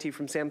 1-year warranty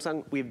from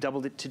Samsung, we've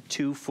doubled it to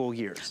 2 full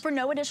years. For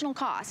no additional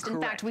cost. Correct.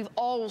 In fact, we've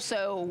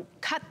also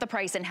cut the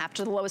price in half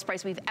to the lowest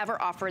price we've ever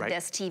offered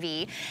this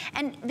TV.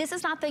 And this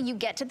is not that you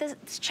get to the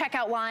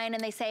checkout line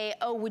and they say,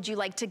 oh, would you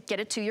like to get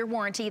a 2-year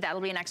warranty?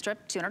 That'll be an extra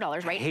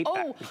 $200, right? I hate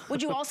that.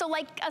 Would you also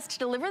like us to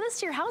deliver this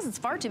to your house? It's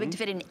far too big to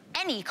fit in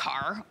any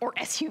car or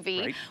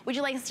SUV. Right. Would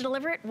you like us to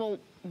deliver it? Well,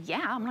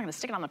 yeah, I'm not gonna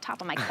stick it on the top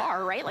of my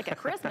car, right? Like a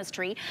Christmas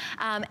tree.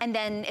 And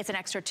then it's an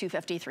extra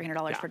 $250,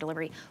 $300 for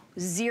delivery.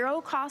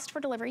 Zero cost for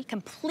delivery,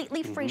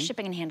 completely free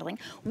shipping and handling.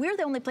 We're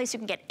the only place you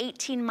can get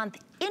 18-month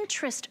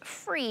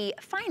interest-free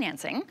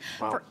financing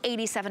for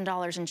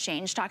 $87 and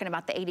change, talking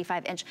about the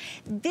 85-inch.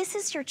 This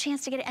is your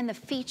chance to get it, and the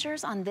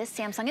features on this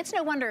Samsung, it's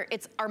no wonder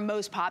it's our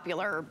most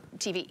popular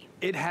TV.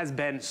 It has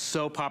been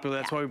so popular.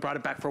 That's why we brought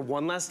it back for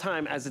one last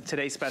time as a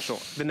Today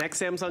Special. The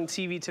next Samsung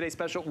TV Today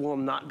Special will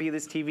not be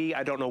this TV.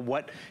 I don't know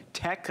what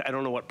tech, I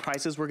don't know what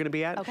prices we're gonna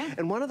be at. Okay.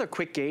 And one other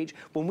quick gauge,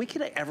 when we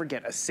could ever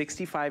get a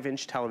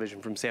 65-inch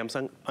television from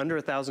Samsung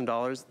under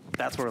 $1,000,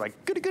 that's where we're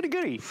like, goody, goody,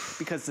 goody.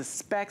 Because the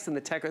specs and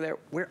the tech are there,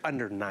 we're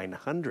under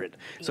 $900.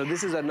 So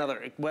this is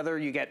another, whether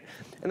you get,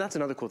 and that's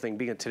another cool thing,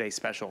 being a Today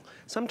Special.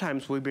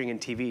 Sometimes we bring in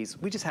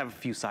TVs, we just have a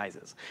few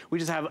sizes. We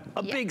just have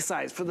a big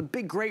size for the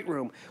big great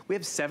room. We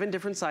have 7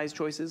 different size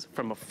choices,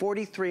 from a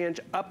 43-inch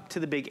up to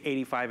the big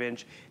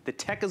 85-inch. The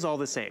tech is all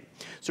the same.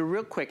 So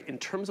real quick, in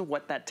terms of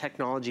what that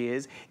technology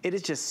is, it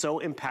is just so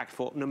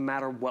impactful no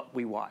matter what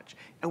we watch.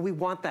 And we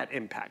want that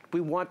impact. We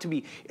want to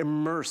be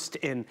immersed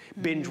in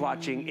binge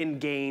watching, in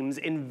games,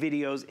 in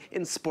videos,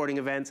 in sporting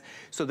events.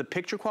 So the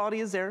picture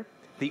quality is there.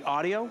 The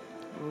audio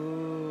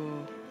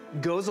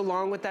goes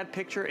along with that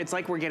picture. It's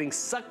like we're getting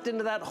sucked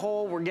into that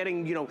hole. We're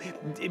getting, you know,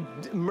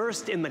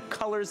 immersed in the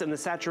colors and the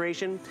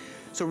saturation.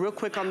 So real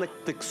quick on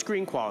the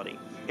screen quality.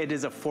 It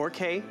is a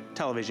 4K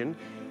television,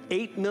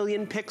 8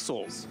 million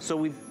pixels. So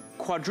we've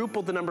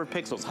quadrupled the number of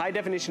pixels. High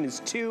definition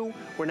is 2,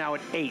 we're now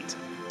at 8.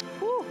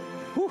 Woo,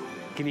 woo.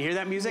 Can you hear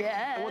that music?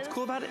 Yes. And what's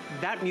cool about it,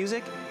 that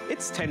music,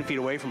 it's 10 feet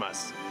away from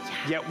us.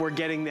 Yeah. Yet we're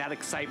getting that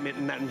excitement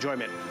and that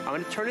enjoyment. I'm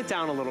gonna turn it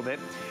down a little bit.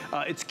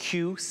 It's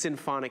Q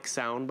symphonic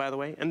sound, by the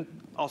way. And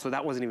also,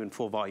 that wasn't even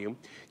full volume.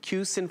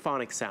 Q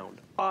symphonic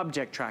sound,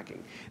 object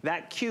tracking.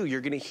 That Q,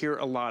 you're gonna hear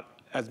a lot,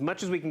 as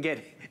much as we can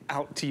get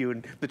out to you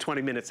in the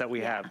 20 minutes that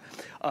we have.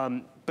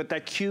 But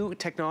that Q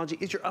technology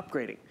is you're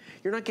upgrading.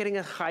 You're not getting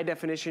a high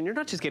definition, you're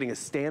not just getting a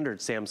standard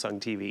Samsung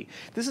TV.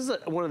 This is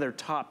one of their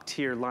top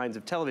tier lines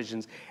of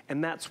televisions,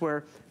 and that's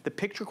where the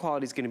picture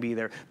quality is gonna be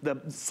there, the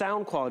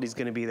sound quality is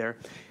gonna be there.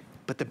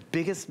 But the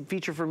biggest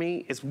feature for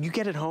me is you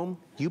get it home,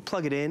 you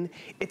plug it in,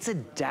 it's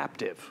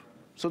adaptive.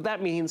 So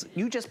that means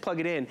you just plug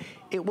it in.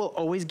 It will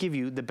always give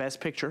you the best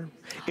picture.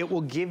 It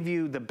will give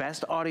you the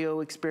best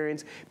audio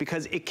experience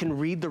because it can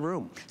read the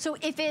room. So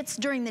if it's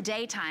during the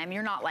daytime,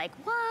 you're not like,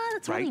 what,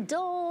 it's really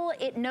dull.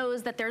 It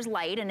knows that there's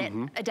light and it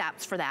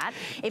adapts for that.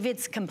 If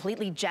it's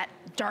completely jet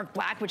dark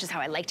black, which is how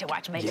I like to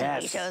watch my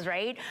TV shows,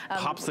 right?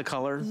 Pops the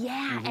color.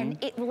 Yeah,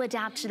 and it will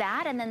adapt to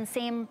that, and then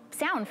same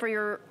sound for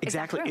your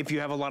exact room. If you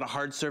have a lot of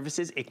hard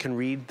surfaces, it can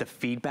read the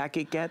feedback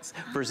it gets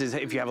versus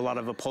if you have a lot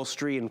of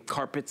upholstery and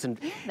carpets and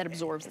that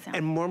absorbs the sound.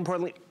 And more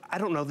importantly, I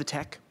don't know the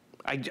tech.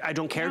 I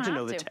don't care to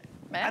know the tech.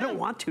 I don't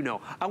want to know.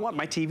 I want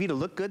my TV to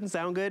look good and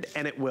sound good,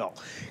 and it will.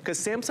 Because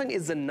Samsung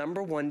is the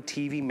 #1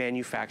 TV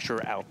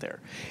manufacturer out there.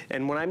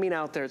 And when I mean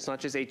out there, it's not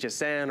just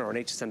HSN or on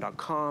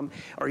hsn.com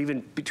or even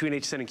between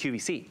HSN and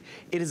QVC.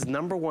 It is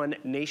 #1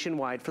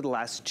 nationwide for the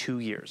last 2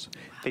 years.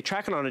 They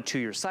track it on a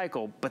 2-year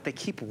cycle, but they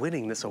keep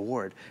winning this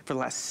award for the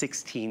last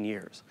 16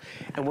 years.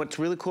 And what's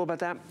really cool about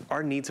that,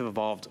 our needs have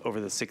evolved over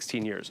the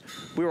 16 years.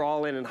 We were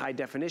all in high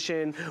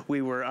definition.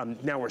 We were,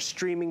 now we're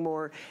streaming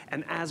more.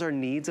 And as our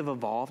needs have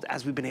evolved,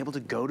 as we've been able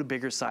to go to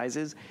bigger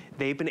sizes,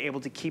 they've been able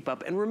to keep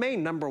up and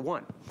remain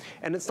 #1.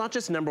 And it's not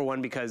just #1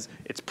 because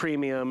it's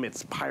premium,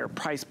 it's higher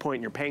price point,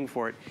 and you're paying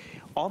for it.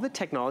 All the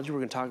technology we're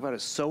gonna talk about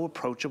is so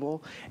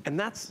approachable, and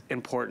that's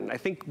important. I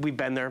think we've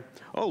been there.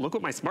 Oh, look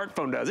what my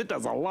smartphone does. It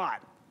does a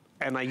lot.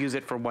 And I use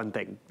it for one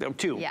thing,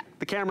 two,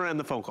 the camera and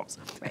the phone calls.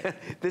 Right.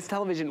 This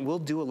television will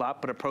do a lot,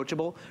 but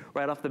approachable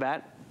right off the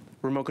bat.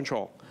 Remote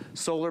control,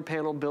 solar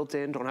panel built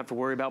in, don't have to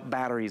worry about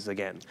batteries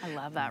again. I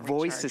love that.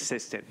 Voice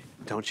assistant,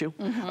 don't you?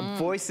 A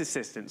voice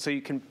assistant, so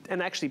you can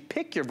and actually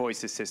pick your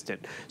voice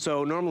assistant.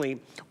 So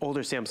normally,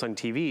 older Samsung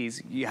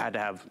TVs, you had to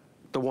have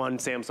the one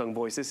Samsung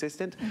voice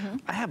assistant.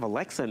 I have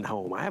Alexa at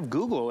home, I have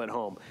Google at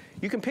home.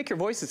 You can pick your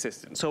voice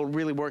assistant, so it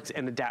really works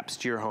and adapts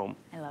to your home.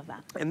 I love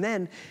that. And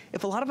then,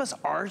 if a lot of us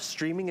are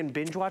streaming and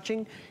binge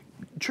watching,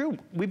 true,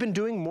 we've been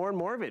doing more and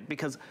more of it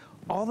because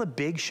all the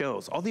big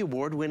shows, all the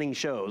award-winning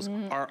shows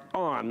are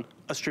on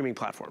a streaming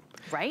platform.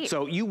 Right.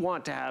 So you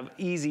want to have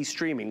easy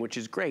streaming, which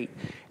is great.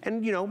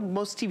 And you know,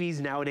 most TVs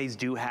nowadays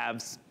do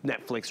have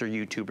Netflix or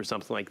YouTube or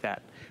something like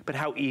that. But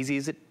how easy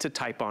is it to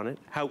type on it?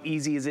 How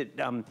easy is it,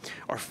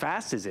 or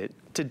fast is it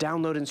to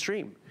download and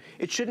stream?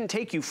 It shouldn't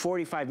take you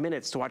 45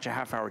 minutes to watch a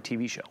half-hour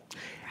TV show.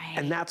 Right.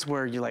 And that's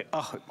where you're like,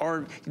 oh,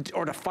 or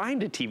to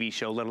find a TV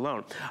show, let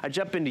alone. I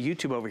jumped into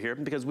YouTube over here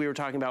because we were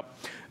talking about,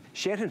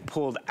 Shannon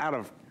pulled out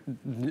of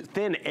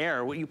thin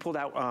air, what you pulled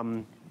out,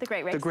 The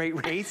Great Race. The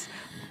Great Race.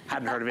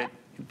 Hadn't heard of it.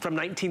 From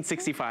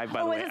 1965,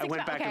 by the way. I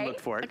went back and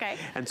looked for it. Okay.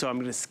 And so I'm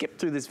gonna skip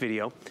through this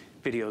video.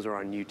 Videos are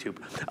on YouTube,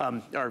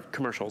 or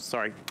commercials,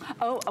 sorry.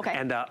 Oh, okay.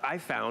 And I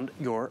found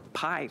your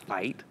pie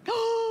fight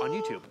on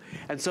YouTube.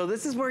 And so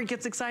this is where it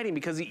gets exciting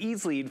because you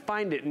easily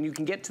find it and you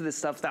can get to this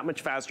stuff that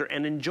much faster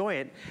and enjoy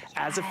it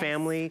as a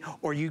family,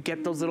 or you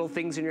get those little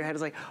things in your head.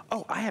 It's like,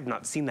 oh, I have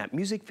not seen that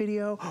music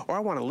video, or I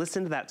want to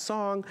listen to that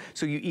song.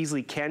 So you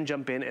easily can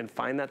jump in and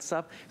find that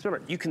stuff. So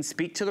remember, you can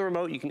speak to the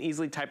remote, you can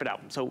easily type it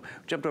out. So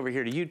jumped over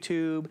here to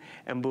YouTube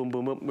and boom,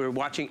 boom, boom. We're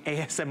watching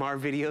ASMR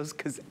videos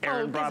because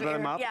Aaron brought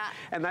them up. Yeah.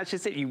 And that's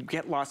just it. You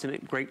get lost in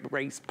it. Great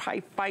Race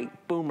pie fight.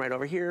 Boom, right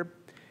over here.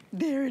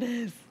 There it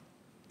is.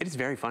 It is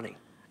very funny.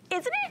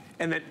 Isn't it?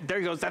 And then there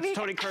he goes. That's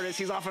Tony Curtis.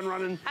 He's off and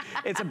running.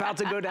 It's about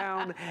to go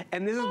down.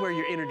 And this is where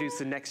you're introduced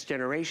to the next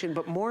generation.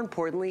 But more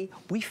importantly,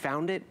 we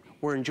found it.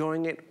 We're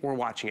enjoying it. We're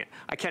watching it.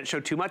 I can't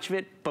show too much of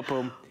it, but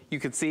boom, you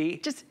can see.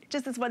 Just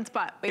this one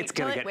spot. Wait, it's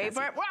gonna get wait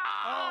for it.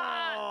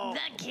 Oh,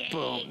 the king.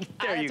 Boom.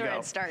 There you go.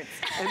 That's where it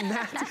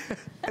starts.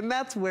 And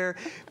that's where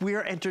we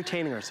are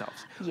entertaining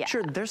ourselves. Yeah.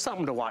 Sure, there's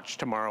something to watch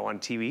tomorrow on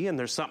TV, and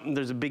there's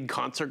a big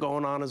concert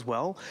going on as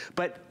well.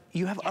 But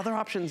you have other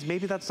options.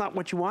 Maybe that's not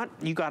what you want.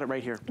 You got it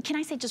right here. Can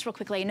I say just real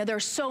quickly, I know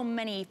there's so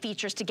many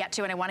features to get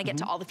to, and I want to get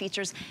to all the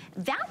features.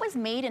 That was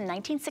made in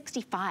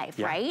 1965,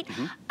 right?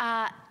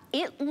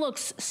 It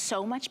looks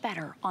so much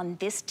better on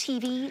this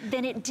TV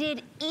than it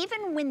did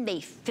even when they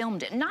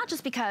filmed it. Not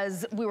just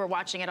because we were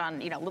watching it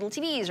on, you know, little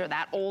TVs or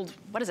that old,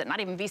 what is it,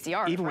 not even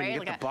VCR, even right? when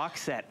you get the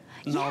box set.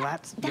 Yeah,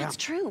 that's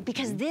true,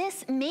 because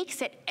this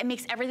makes it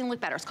makes everything look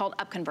better. It's called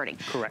upconverting.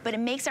 Correct. But it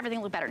makes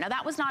everything look better. Now,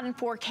 that was not in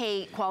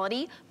 4K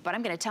quality, but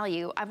I'm gonna tell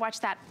you, I've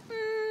watched that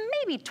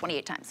maybe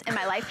 28 times in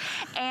my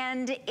life,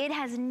 and it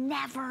has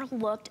never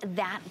looked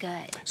that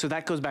good. So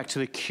that goes back to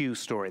the Q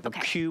story, the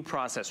Q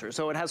processor.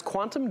 So it has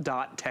quantum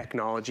dot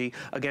technology.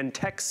 Again,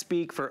 tech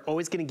speak for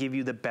always gonna give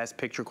you the best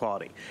picture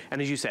quality.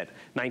 And as you said,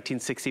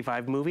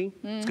 1965 movie,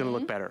 it's gonna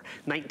look better.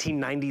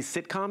 1990s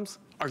sitcoms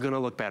are gonna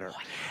look better.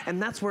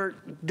 And that's where,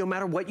 no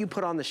matter what you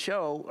put on the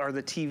show or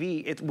the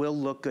TV, it will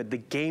look good. The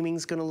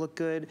gaming's gonna look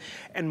good.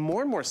 And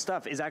more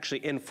stuff is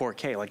actually in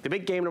 4K. Like the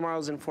big game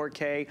tomorrow's in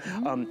 4K.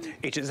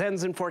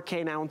 HSN's in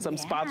 4K now in some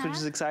spots, which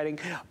is exciting.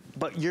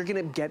 But you're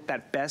gonna get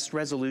that best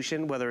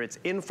resolution, whether it's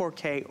in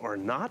 4K or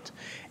not.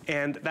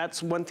 And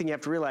that's one thing you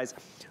have to realize.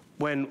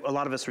 When a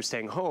lot of us are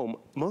staying home,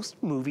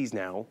 most movies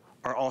now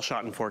are all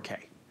shot in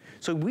 4K.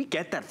 So we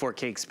get that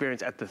 4K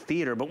experience at the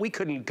theater, but we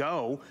couldn't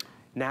go.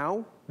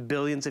 Now,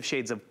 billions of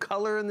shades of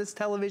color in this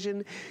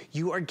television.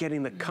 You are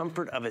getting the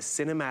comfort of a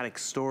cinematic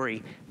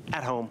story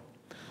at home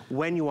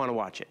when you want to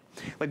watch it.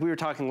 Like we were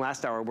talking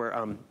last hour where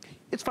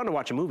it's fun to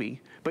watch a movie,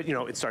 but you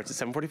know, it starts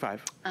at 7:45.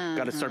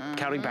 Got to start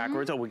counting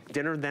backwards. Oh,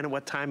 dinner then at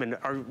what time? And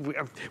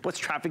what's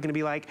traffic gonna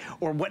be like?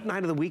 Or what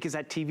night of the week is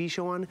that TV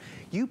show on?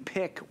 You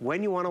pick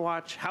when you want to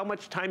watch, how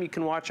much time you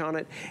can watch on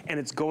it, and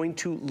it's going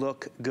to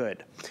look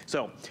good.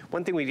 So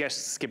one thing we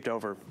just skipped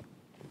over.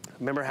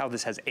 Remember how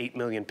this has 8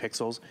 million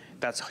pixels?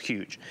 That's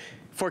huge.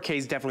 4K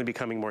is definitely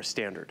becoming more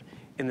standard.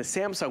 In the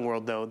Samsung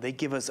world though, they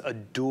give us a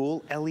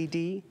dual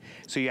LED,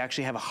 so you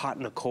actually have a hot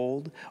and a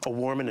cold, a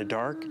warm and a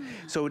dark,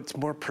 so it's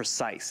more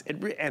precise.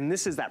 And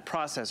this is that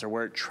processor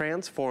where it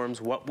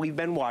transforms what we've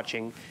been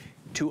watching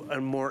to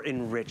a more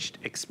enriched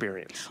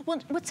experience.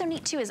 Well, what's so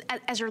neat too is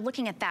as you're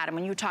looking at that, and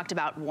when you talked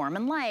about warm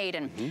and light,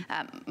 and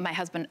my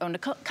husband owned a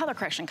color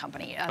correction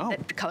company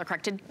that color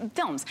corrected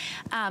films.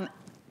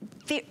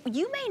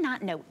 You may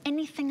not know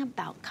anything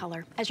about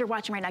color as you're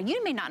watching right now.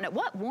 You may not know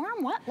what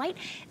warm, what light.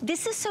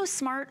 This is so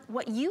smart.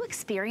 What you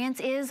experience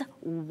is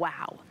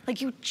wow.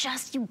 Like you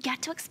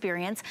get to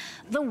experience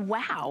the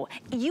wow.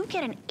 You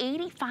get an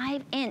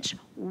 85-inch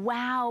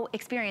wow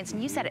experience.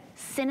 And you said it,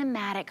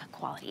 cinematic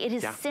quality. It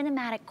is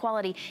cinematic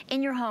quality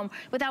in your home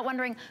without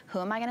wondering, who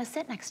am I gonna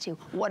sit next to?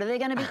 What are they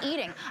gonna be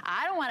eating?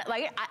 I don't want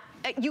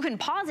to, you can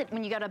pause it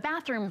when you go to a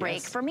bathroom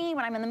break. For me,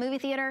 when I'm in the movie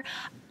theater,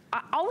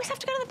 I always have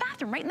to go to the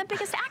bathroom, right in the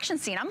biggest action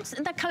scene. I'm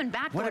coming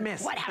back. What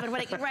happened?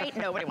 Right?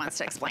 Nobody wants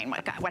to explain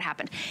what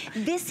happened.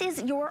 This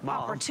is your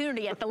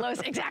opportunity at the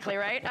lowest, exactly,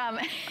 right?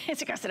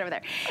 It's a sit over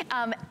there.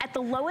 At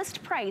the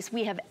lowest price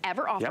we have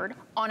ever offered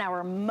on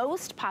our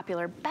most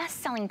popular,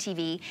 best-selling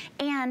TV,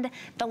 and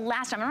the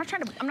last time.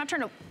 I'm not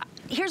trying to.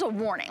 Here's a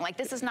warning. Like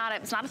this is not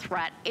it's not a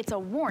threat. It's a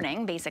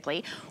warning,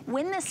 basically.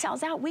 When this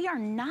sells out, we are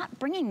not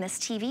bringing this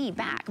TV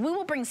back. We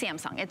will bring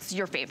Samsung. It's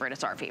your favorite.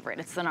 It's our favorite.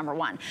 It's the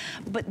 #1.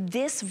 But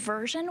this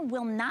version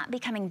will not be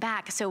coming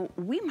back. So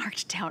we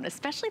marked down,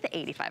 especially the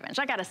 85-inch.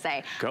 I gotta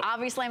say,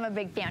 obviously I'm a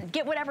big fan.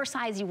 Get whatever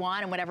size you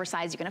want and whatever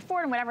size you can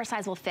afford and whatever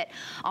size will fit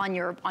on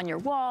your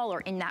wall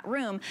or in that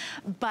room.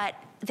 But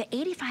the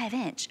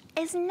 85-inch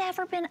has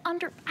never been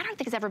under. I don't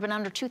think it's ever been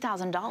under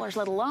 $2,000,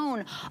 let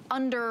alone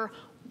under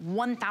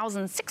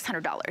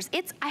 $1,600.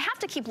 I have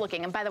to keep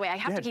looking, and by the way, I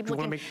have to keep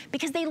looking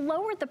because they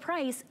lowered the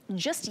price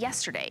just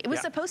yesterday. It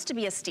was supposed to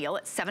be a steal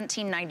at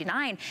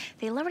 $17.99.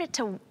 They lowered it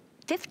to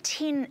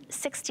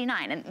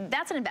 $15.69, and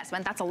that's an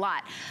investment. That's a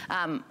lot.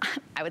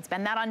 I would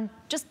spend that on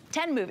just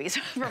 10 movies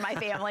for my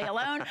family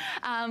alone,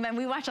 and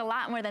we watch a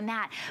lot more than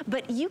that.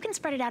 But you can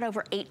spread it out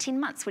over 18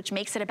 months, which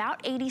makes it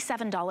about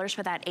 $87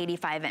 for that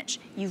 85-inch.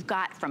 You've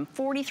got from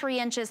 43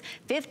 inches,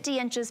 50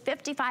 inches,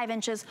 55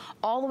 inches,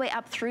 all the way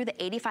up through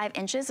the 85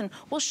 inches, and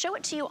we'll show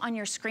it to you on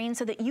your screen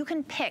so that you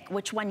can pick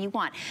which one you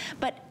want.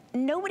 But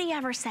nobody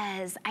ever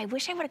says, I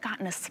wish I would have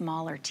gotten a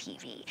smaller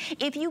TV.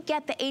 If you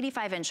get the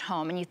 85-inch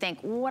home and you think,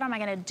 what am I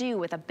gonna do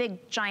with a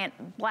big, giant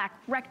black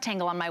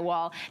rectangle on my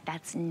wall?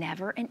 That's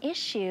never an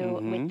issue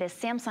with this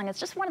Samsung. It's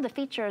just one of the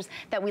features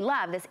that we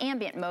love, this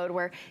ambient mode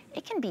where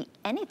it can be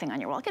anything on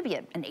your wall. It could be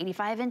an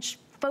 85-inch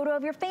photo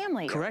of your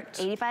family. Correct.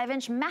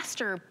 85-inch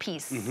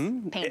masterpiece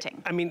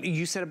painting. I mean,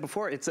 you said it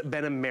before, it's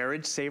been a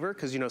marriage saver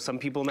because, you know, some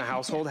people in the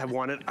household have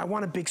wanted, I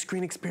want a big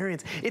screen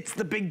experience. It's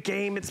the big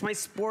game, it's my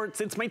sports,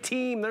 it's my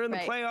team, they're in the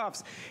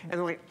playoffs. And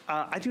they're like,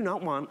 I do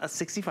not want a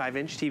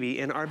 65-inch TV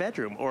in our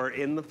bedroom or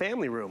in the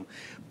family room.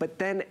 But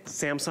then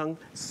Samsung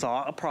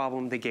saw a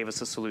problem, they gave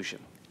us a solution.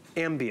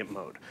 Ambient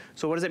mode.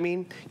 So what does it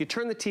mean? You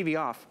turn the TV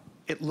off,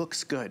 it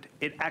looks good.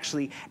 It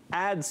actually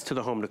adds to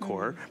the home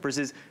decor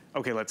versus,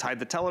 okay, let's hide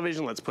the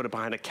television, let's put it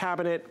behind a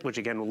cabinet, which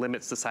again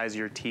limits the size of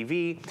your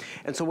TV.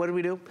 And so what do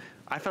we do?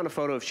 I found a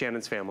photo of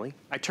Shannon's family.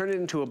 I turned it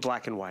into a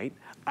black and white.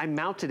 I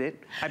mounted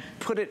it. I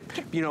put it,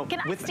 you know, can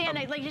I stand?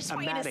 I just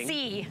want you to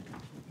see,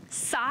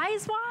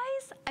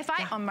 size-wise. If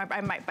I'm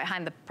right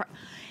behind the.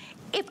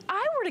 If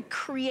I were to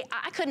create,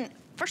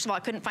 first of all, I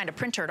couldn't find a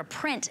printer to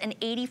print an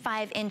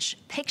 85-inch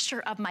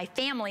picture of my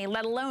family,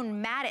 let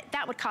alone mat it.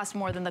 That would cost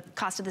more than the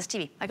cost of this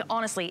TV. Like,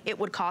 honestly, it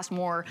would cost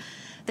more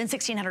than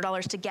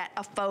 $1,600 to get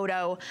a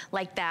photo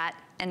like that,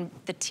 and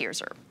the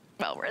tears are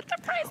well worth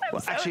the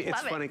price. Actually,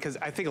 it's funny because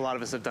I think a lot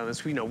of us have done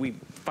this. We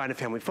find a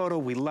family photo,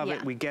 we love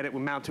it, we get it,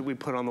 we mount it, we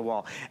put it on the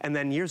wall. And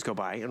then years go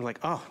by and we're like,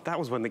 oh, that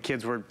was when the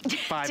kids were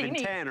 5 and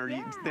 10 or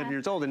 10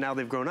 years old, and now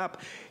they've grown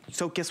up.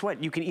 So guess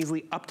what? You can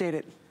easily update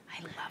it.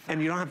 I love that.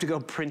 And you don't have to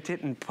go print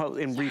it and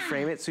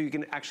reframe it, so you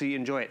can actually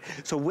enjoy it.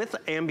 So with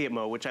ambient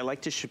mode, which I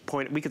like to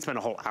point, we could spend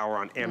a whole hour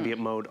on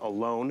ambient mode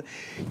alone.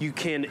 You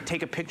can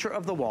take a picture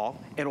of the wall.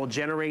 It will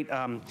generate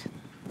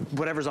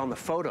whatever's on the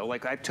photo.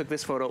 Like I took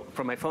this photo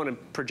from my phone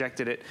and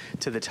projected it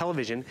to the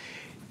television.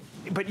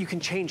 But you can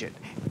change it.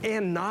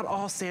 And not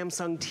all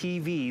Samsung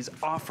TVs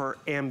offer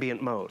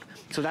ambient mode.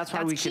 So that's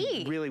why we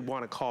should really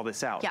want to call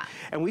this out. Yeah.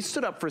 And we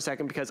stood up for a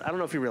second because I don't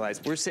know if you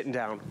realize, we're sitting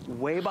down,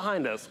 way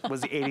behind us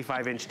was the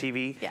 85-inch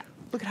TV. Yeah.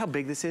 Look at how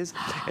big this is.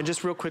 And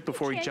just real quick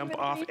before we jump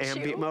off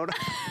ambient mode,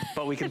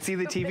 but we can see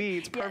the TV,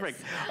 it's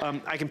perfect.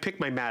 Yes. I can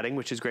pick my matting,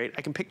 which is great.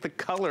 I can pick the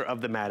color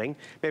of the matting.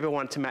 Maybe I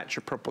want it to match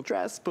your purple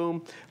dress,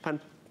 boom, fun.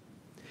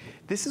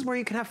 This is where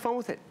you can have fun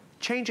with it.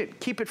 Change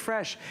it, keep it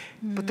fresh.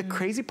 But the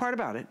crazy part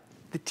about it,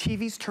 the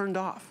TV's turned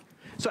off.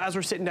 So as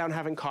we're sitting down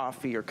having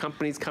coffee or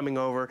company's coming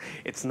over,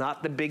 it's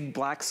not the big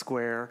black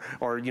square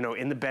or,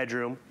 in the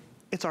bedroom.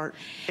 It's art.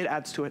 It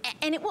adds to it.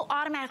 And it will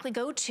automatically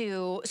go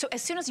to, so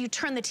as soon as you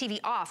turn the TV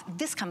off,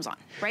 this comes on,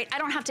 right? I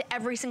don't have to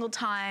every single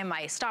time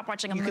I stop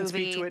watching a movie. You can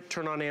speak to it,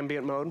 turn on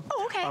ambient mode.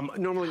 Oh, okay.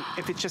 Normally,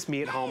 if it's just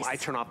me at home, I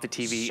turn off the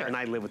TV and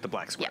I live with the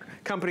black square.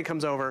 Company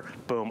comes over,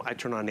 boom, I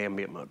turn on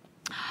ambient mode.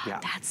 Yeah.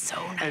 That's so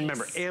nice. And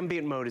remember,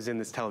 ambient mode is in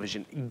this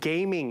television.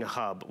 Gaming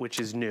Hub, which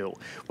is new.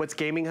 What's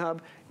Gaming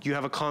Hub? You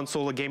have a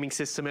console, a gaming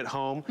system at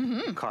home.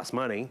 It costs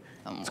money.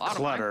 It's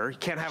clutter. You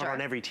can't have it on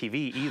every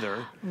TV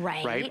either.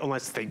 Right.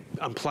 Unless they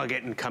unplug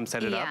it and come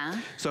set it up.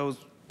 So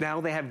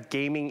now they have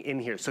gaming in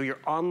here. So your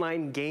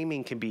online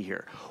gaming can be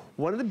here.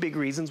 One of the big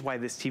reasons why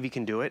this TV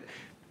can do it,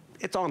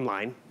 it's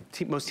online.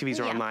 Most TVs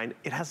are online.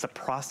 It has the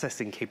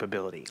processing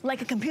capability.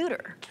 Like a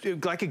computer.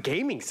 Like a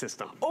gaming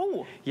system.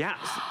 Oh. Yeah.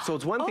 So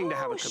it's one thing to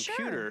have a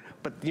computer,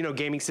 but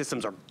gaming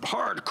systems are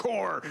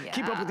hardcore.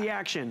 Keep up with the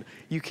action.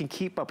 You can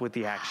keep up with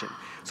the action.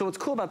 So what's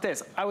cool about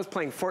this, I was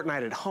playing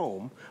Fortnite at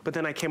home, but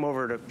then I came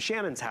over to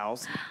Shannon's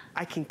house.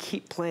 I can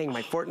keep playing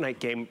my Fortnite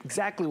game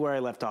exactly where I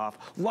left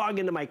off, log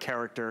into my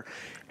character.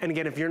 And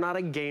again, if you're not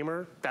a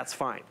gamer, that's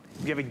fine.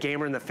 If you have a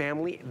gamer in the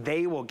family,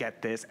 they will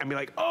get this and be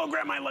like, oh,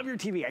 Grandma, I love your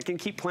TV. I can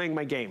keep playing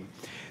my game.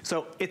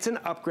 So it's an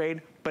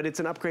upgrade, but it's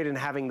an upgrade in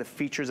having the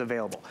features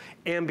available.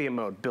 Ambient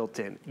mode built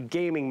in,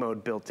 gaming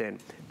mode built in,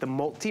 the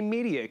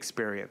multimedia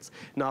experience.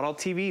 Not all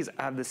TVs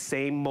have the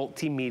same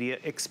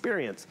multimedia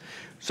experience.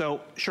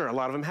 So sure, a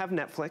lot of them have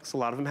Netflix, a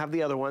lot of them have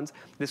the other ones.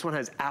 This one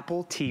has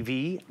Apple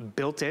TV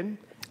built in.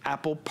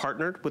 Apple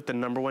partnered with the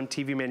 #1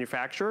 TV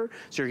manufacturer,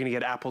 so you're gonna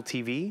get Apple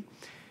TV.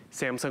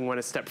 Samsung went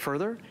a step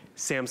further,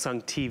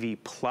 Samsung TV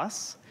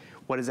Plus.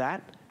 What is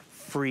that?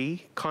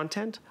 Free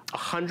content,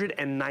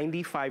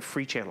 195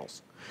 free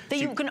channels. That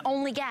you can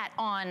only get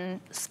on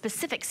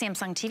specific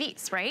Samsung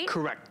TVs, right?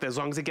 Correct. As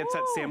long as it gets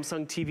that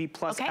Samsung TV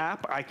Plus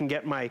app, I can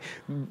get my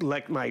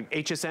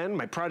HSN,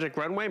 my Project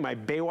Runway, my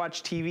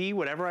Baywatch TV,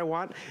 whatever I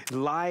want,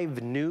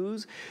 live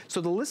news.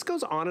 So the list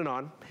goes on and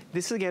on.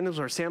 This again is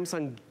where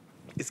Samsung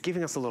is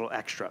giving us a little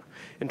extra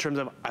in terms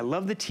of, I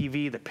love the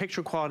TV, the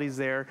picture quality is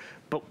there,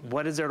 but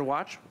what is there to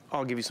watch?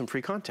 I'll give you some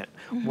free content.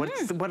 What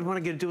am I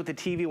gonna do with the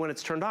TV when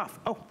it's turned off?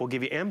 Oh, we'll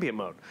give you ambient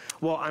mode.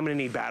 Well, I'm gonna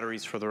need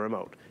batteries for the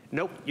remote.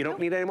 Nope, you don't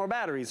need any more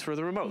batteries for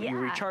the remote. You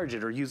recharge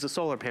it or use a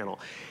solar panel.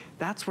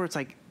 That's where it's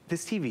like,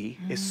 this TV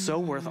is so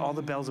worth all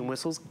the bells and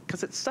whistles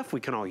because it's stuff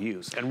we can all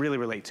use and really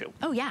relate to.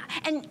 Oh yeah,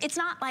 and it's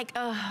not like,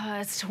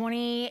 it's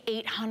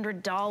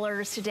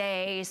 $2,800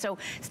 today. So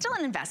still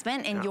an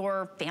investment in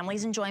your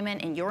family's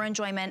enjoyment and your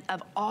enjoyment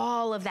of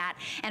all of that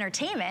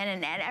entertainment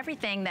and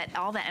everything that,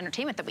 all that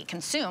entertainment that we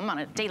consume on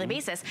a daily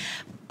basis.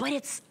 But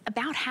it's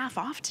about half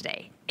off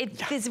today.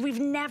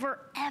 We've never,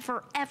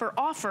 ever, ever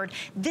offered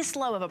this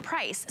low of a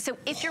price. So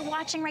if you're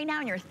watching right now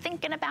and you're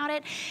thinking about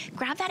it,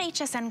 grab that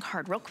HSN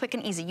card real quick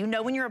and easy. You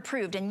know when you're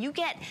approved, and you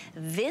get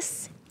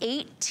this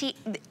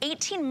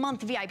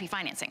 18-month VIP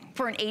financing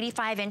for an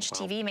 85-inch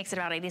TV. Makes it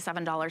about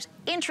 $87,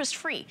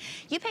 interest-free.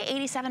 You pay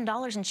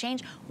 $87 and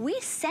change. We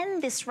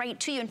send this right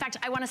to you. In fact,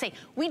 I want to say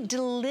we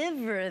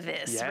deliver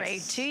this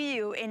right to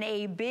you in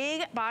a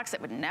big box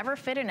that would never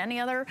fit in any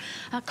other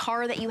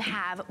car that you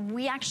have.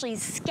 We actually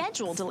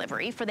schedule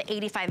delivery for the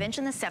 85-inch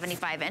and the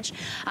 75-inch.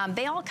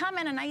 They all come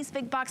in a nice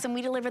big box, and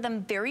we deliver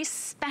them very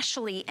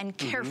specially and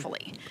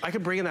carefully. I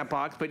could bring in that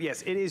box, but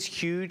yes, it is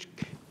huge.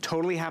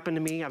 Totally happened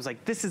to me. I was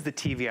like, this is the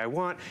TV I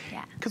want.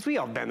 Because we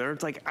all been there.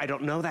 It's like, I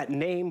don't know that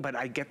name, but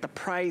I get the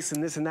price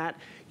and this and that.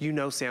 You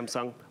know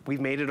Samsung. We've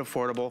made it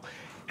affordable.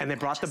 And they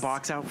brought the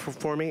box out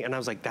for me, and I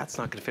was like, that's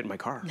not gonna fit in my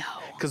car. No.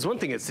 Because one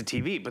thing, it's the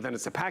TV, but then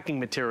it's the packing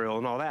material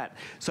and all that.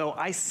 So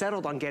I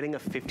settled on getting a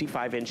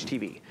 55-inch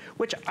TV,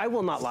 which I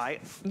will not lie,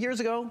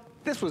 years ago,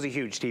 this was a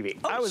huge TV.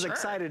 I was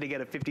excited to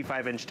get a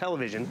 55-inch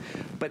television,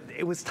 but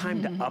it was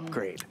time to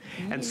upgrade.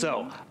 And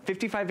so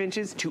 55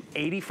 inches to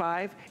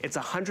 85, it's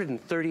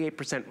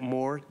 138%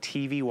 more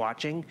TV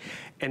watching.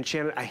 And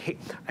Shannon, I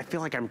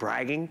feel like I'm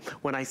bragging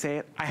when I say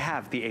it. I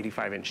have the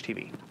 85-inch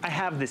TV. I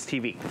have this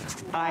TV.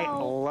 I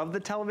love the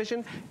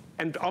television.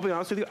 And I'll be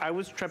honest with you, I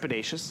was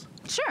trepidatious.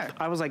 Sure.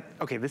 I was like,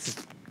 okay,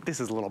 this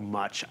is a little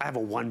much. I have a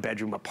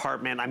 1-bedroom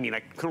apartment. I mean, I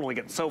could only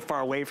get so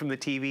far away from the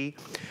TV.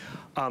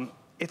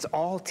 It's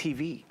all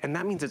TV, and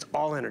that means it's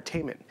all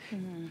entertainment.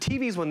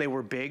 TVs, when they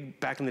were big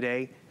back in the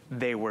day,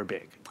 they were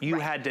big. You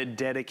had to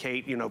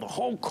dedicate, you know, the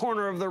whole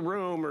corner of the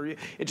room, or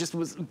it just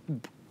was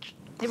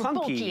they were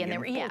bulky and they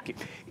were, bulky.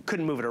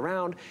 Couldn't move it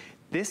around.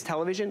 This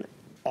television,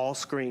 all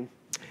screen.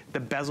 The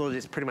bezel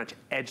is pretty much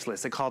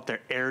edgeless. They call it their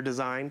air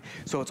design.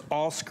 So it's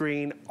all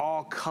screen,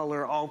 all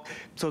color,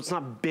 so it's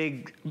not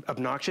big,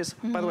 obnoxious.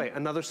 By the way,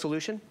 another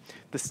solution,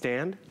 the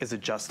stand is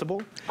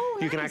adjustable. Oh,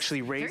 you can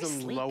actually raise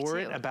and lower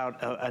it about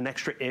an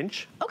extra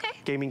inch. Okay.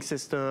 Gaming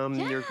system,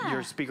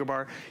 your speaker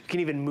bar. You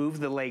can even move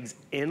the legs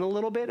in a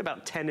little bit,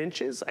 about 10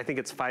 inches. I think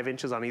it's 5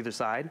 inches on either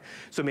side.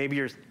 So maybe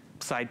your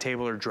side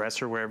table or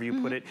dresser, wherever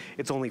you put it,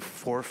 it's only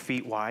 4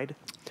 feet wide.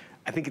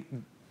 I think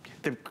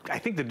the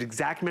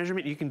exact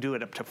measurement, you can do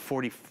it up to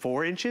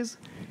 44 inches.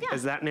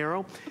 Is that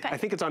narrow? I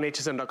think it's on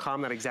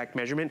hsn.com, that exact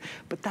measurement.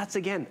 But that's,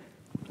 again,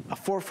 a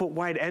 4-foot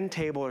wide end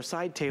table or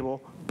side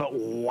table, but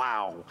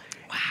wow,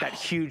 that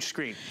huge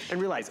screen. And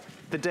realize,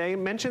 the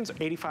dimensions,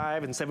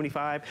 85 and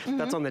 75,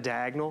 that's on the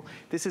diagonal.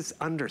 This is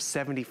under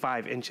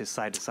 75 inches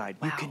side to side.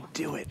 You can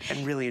do it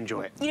and really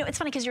enjoy it. You know, it's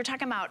funny because you're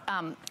talking about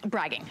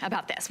bragging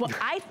about this. Well,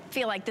 I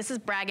feel like this is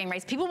bragging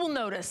rights. People will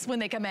notice when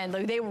they come in.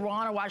 Like, they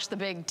want to watch the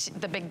big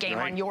game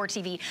on your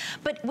TV.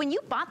 But when you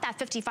bought that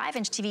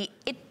 55-inch TV,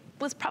 it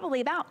was probably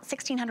about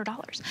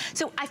 $1,600.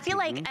 So I feel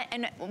like,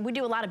 and we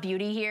do a lot of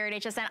beauty here at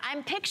HSN,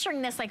 I'm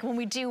picturing this like when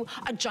we do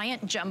a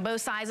giant jumbo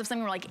size of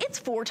something, we're like, it's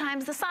 4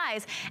 times the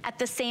size at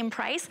the same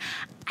price.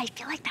 I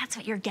feel like that's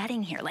what you're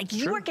getting here. Like,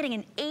 you are getting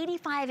an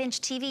 85-inch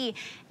TV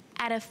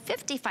at a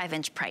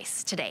 55-inch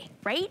price today,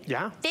 right?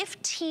 Yeah.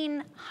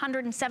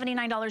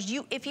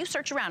 $1,579. If you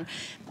search around,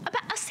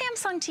 about a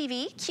Samsung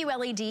TV,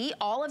 QLED,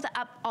 all of the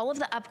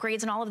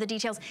upgrades and all of the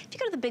details. If you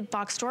go to the big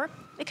box store,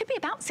 it could be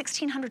about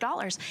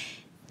 $1,600.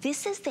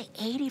 This is the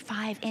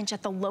 85-inch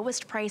at the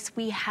lowest price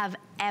we have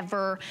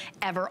ever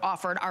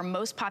offered, our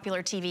most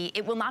popular TV.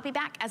 It will not be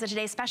back as a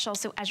today's special,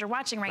 so as you're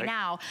watching right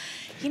now,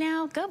 you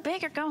know, go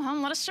big or go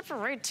home, let us ship it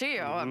right to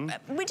you.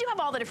 We do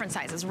have all the different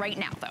sizes right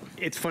now, though.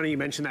 It's funny you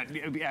mentioned that,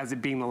 as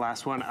it being the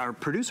last one. Our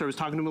producer was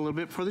talking to him a little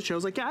bit before the show. I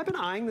was like, yeah, I've been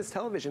eyeing this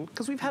television,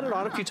 because we've had it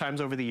on a few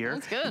times over the year.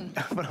 That's good.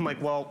 But I'm like,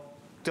 well,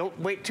 don't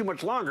wait too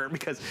much longer,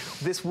 because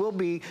this will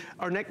be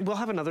our next. We'll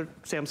have another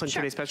Samsung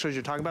Today special, as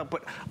you're talking about,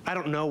 but I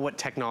don't know what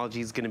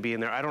technology is going to be in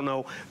there. I don't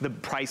know the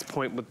price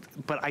point,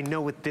 but I know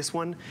with this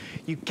one,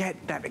 you get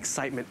that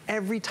excitement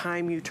every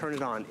time you turn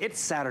it on. It's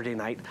Saturday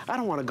night. I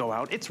don't want to go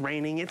out. It's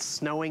raining. It's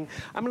snowing.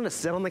 I'm going to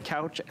sit on the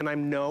couch, and I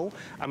know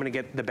I'm going to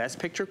get the best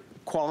picture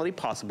quality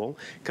possible,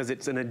 because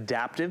it's an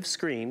adaptive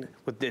screen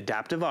with the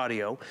adaptive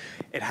audio.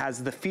 It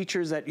has the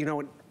features that, you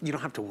know, you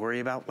don't have to worry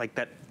about, like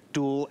that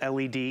dual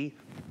LED.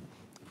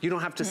 You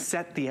don't have to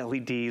set the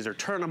LEDs or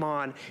turn them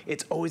on.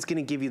 It's always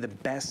gonna give you the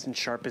best and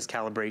sharpest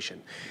calibration.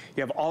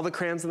 You have all the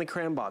crayons in the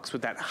crayon box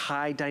with that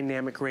high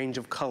dynamic range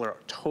of color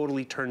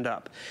totally turned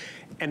up.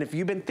 And if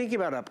you've been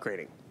thinking about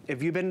upgrading,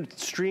 if you've been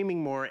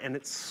streaming more and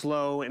it's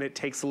slow and it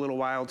takes a little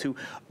while to,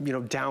 you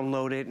know,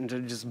 download it and to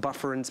just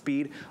buffer and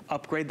speed,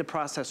 upgrade the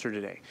processor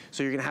today.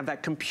 So you're gonna have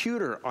that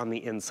computer on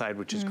the inside,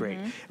 which is great.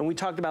 And we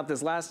talked about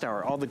this last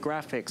hour, all the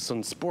graphics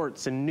and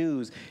sports and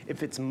news.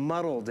 If it's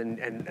muddled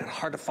and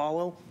hard to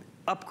follow,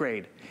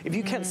 upgrade. If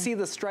you can't see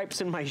the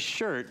stripes in my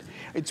shirt,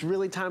 it's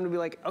really time to be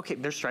like, okay,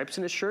 there's stripes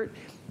in his shirt.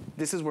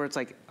 This is where it's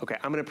like, okay,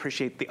 I'm gonna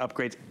appreciate the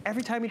upgrades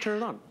every time you turn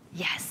it on.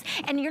 Yes,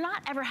 and you're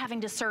not ever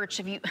having to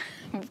search if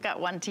you've got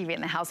one TV in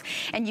the house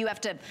and you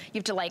have to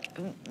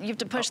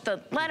push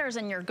the letters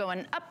and you're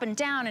going up and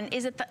down, and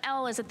is it the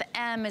L, is it the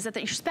M, is it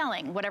that you're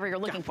spelling whatever you're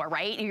looking for,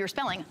 right? You're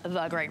spelling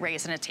The Great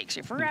Race and it takes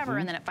you forever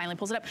and then it finally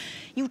pulls it up.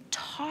 You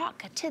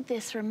talk to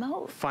this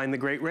remote. Find The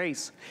Great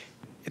Race.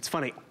 It's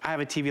funny, I have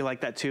a TV like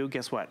that too.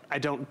 Guess what? I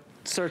don't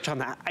search on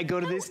that. I go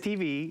to this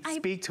TV,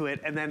 speak to it,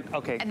 and then,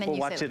 okay, we'll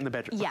watch it in the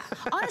bedroom. Yeah,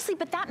 honestly,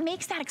 but that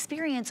makes that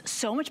experience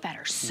so much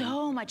better,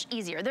 so much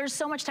easier. There's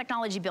so much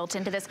technology built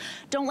into this.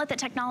 Don't let the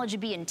technology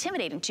be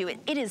intimidating to you.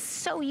 It is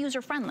so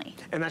user-friendly.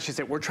 And that's just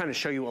it. We're trying to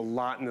show you a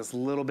lot in this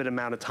little bit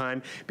amount of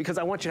time, because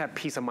I want you to have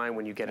peace of mind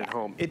when you get it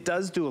home. It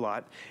does do a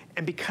lot,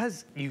 and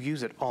because you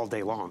use it all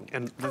day long,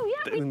 and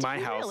in my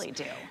house, really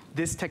do.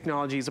 This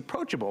technology is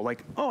approachable.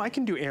 Like, oh, I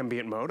can do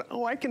ambient mode.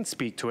 Oh, I can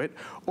speak to it.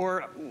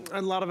 Or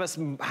a lot of us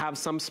have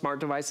some smart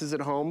devices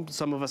at home.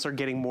 Some of us are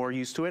getting more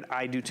used to it.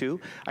 I do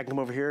too. I can come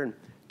over here and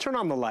turn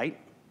on the light.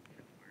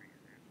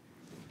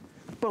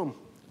 Boom.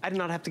 I did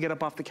not have to get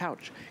up off the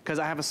couch because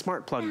I have a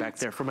smart plug back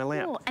there for my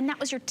lamp. And that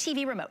was your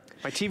TV remote.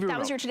 My TV remote. That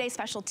was your Today's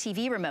Special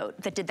TV remote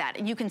that did that.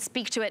 And you can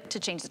speak to it to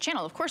change the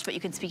channel, of course, but you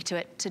can speak to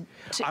it to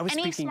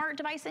any smart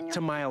device in your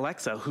to my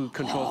Alexa, who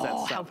controls that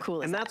stuff. How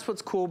cool is and that? That's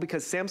what's cool,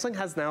 because Samsung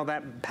has now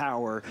that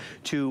power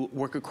to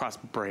work across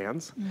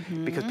brands,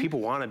 because people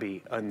want to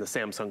be in the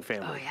Samsung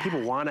family.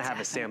 People want to have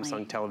a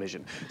Samsung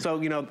television.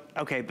 So, you know,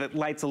 okay, the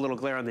light's a little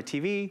glare on the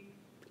TV,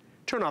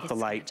 turn off the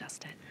light.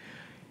 Adjust it.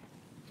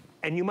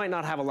 And you might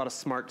not have a lot of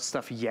smart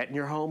stuff yet in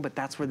your home, but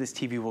that's where this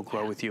TV will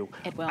grow with you.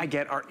 It will. I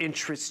get our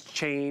interests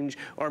change,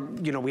 or,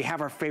 you know, we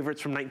have our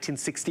favorites from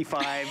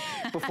 1965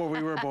 before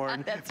we were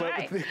born. That's but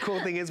right. the cool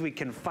thing is we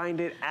can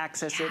find it,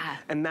 access it,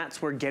 and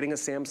that's where getting a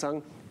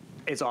Samsung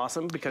is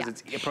awesome, because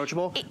it's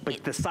approachable,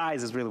 but the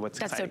size is really what's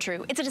exciting. That's so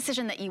true. It's a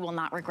decision that you will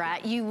not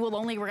regret. You will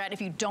only regret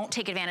if you don't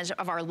take advantage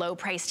of our low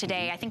price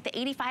today. I think the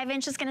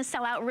 85-inch is going to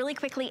sell out really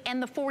quickly,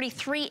 and the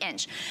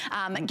 43-inch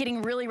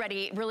getting really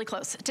ready, really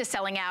close to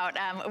selling out.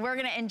 We're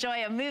going to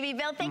enjoy a movie.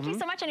 Bill, thank you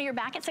so much. I know you're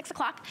back at 6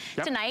 o'clock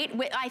tonight.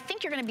 I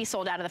think you're going to be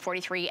sold out of the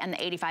 43 and the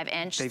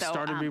 85-inch. They've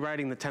started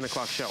rewriting the 10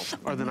 o'clock show,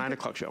 or the 9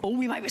 o'clock show. Oh,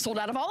 we might be sold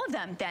out of all of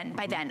them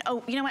by then.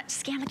 Oh, you know what?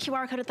 Scan the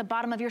QR code at the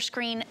bottom of your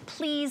screen.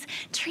 Please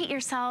treat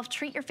yourself,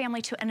 treat your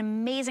family to an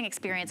amazing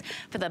experience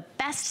for the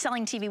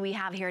best-selling TV we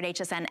have here at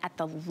HSN at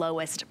the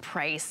lowest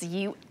price.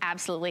 You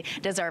absolutely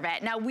deserve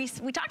it. Now, we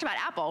talked about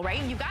Apple,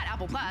 right? You've got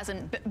Apple Plus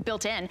and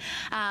built in,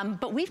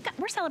 but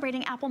we're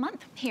celebrating Apple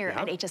Month here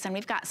at HSN.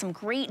 We've got some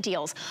great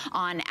deals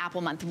on Apple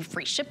Month,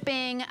 free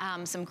shipping,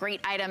 some great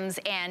items,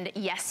 and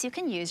yes, you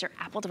can use your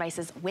Apple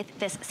devices with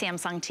this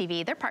Samsung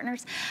TV. They're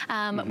partners.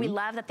 We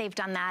love that they've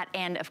done that,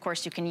 and of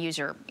course, you can use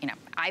your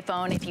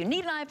iPhone if you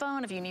need an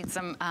iPhone, if you need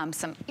some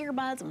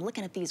earbuds. I'm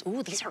looking at these.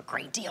 Ooh, these are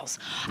great deals.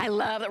 I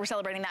love that we're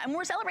celebrating that, and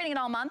we're celebrating it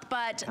all month,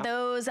 but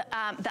those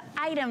the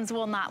items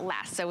will not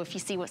last. So if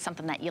you see what's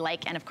something that you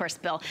like, and of course,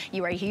 Bill,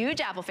 you are a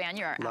huge Apple fan.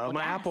 You're our Love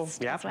my Apple. as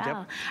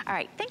well. All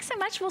right, thanks so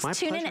much. We'll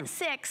tune in at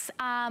 6,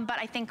 but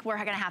I think we're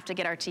going to have to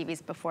get our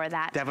TVs before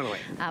that. Definitely.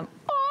 All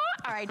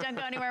right, don't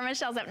go anywhere.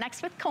 Michelle's up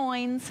next with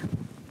coins.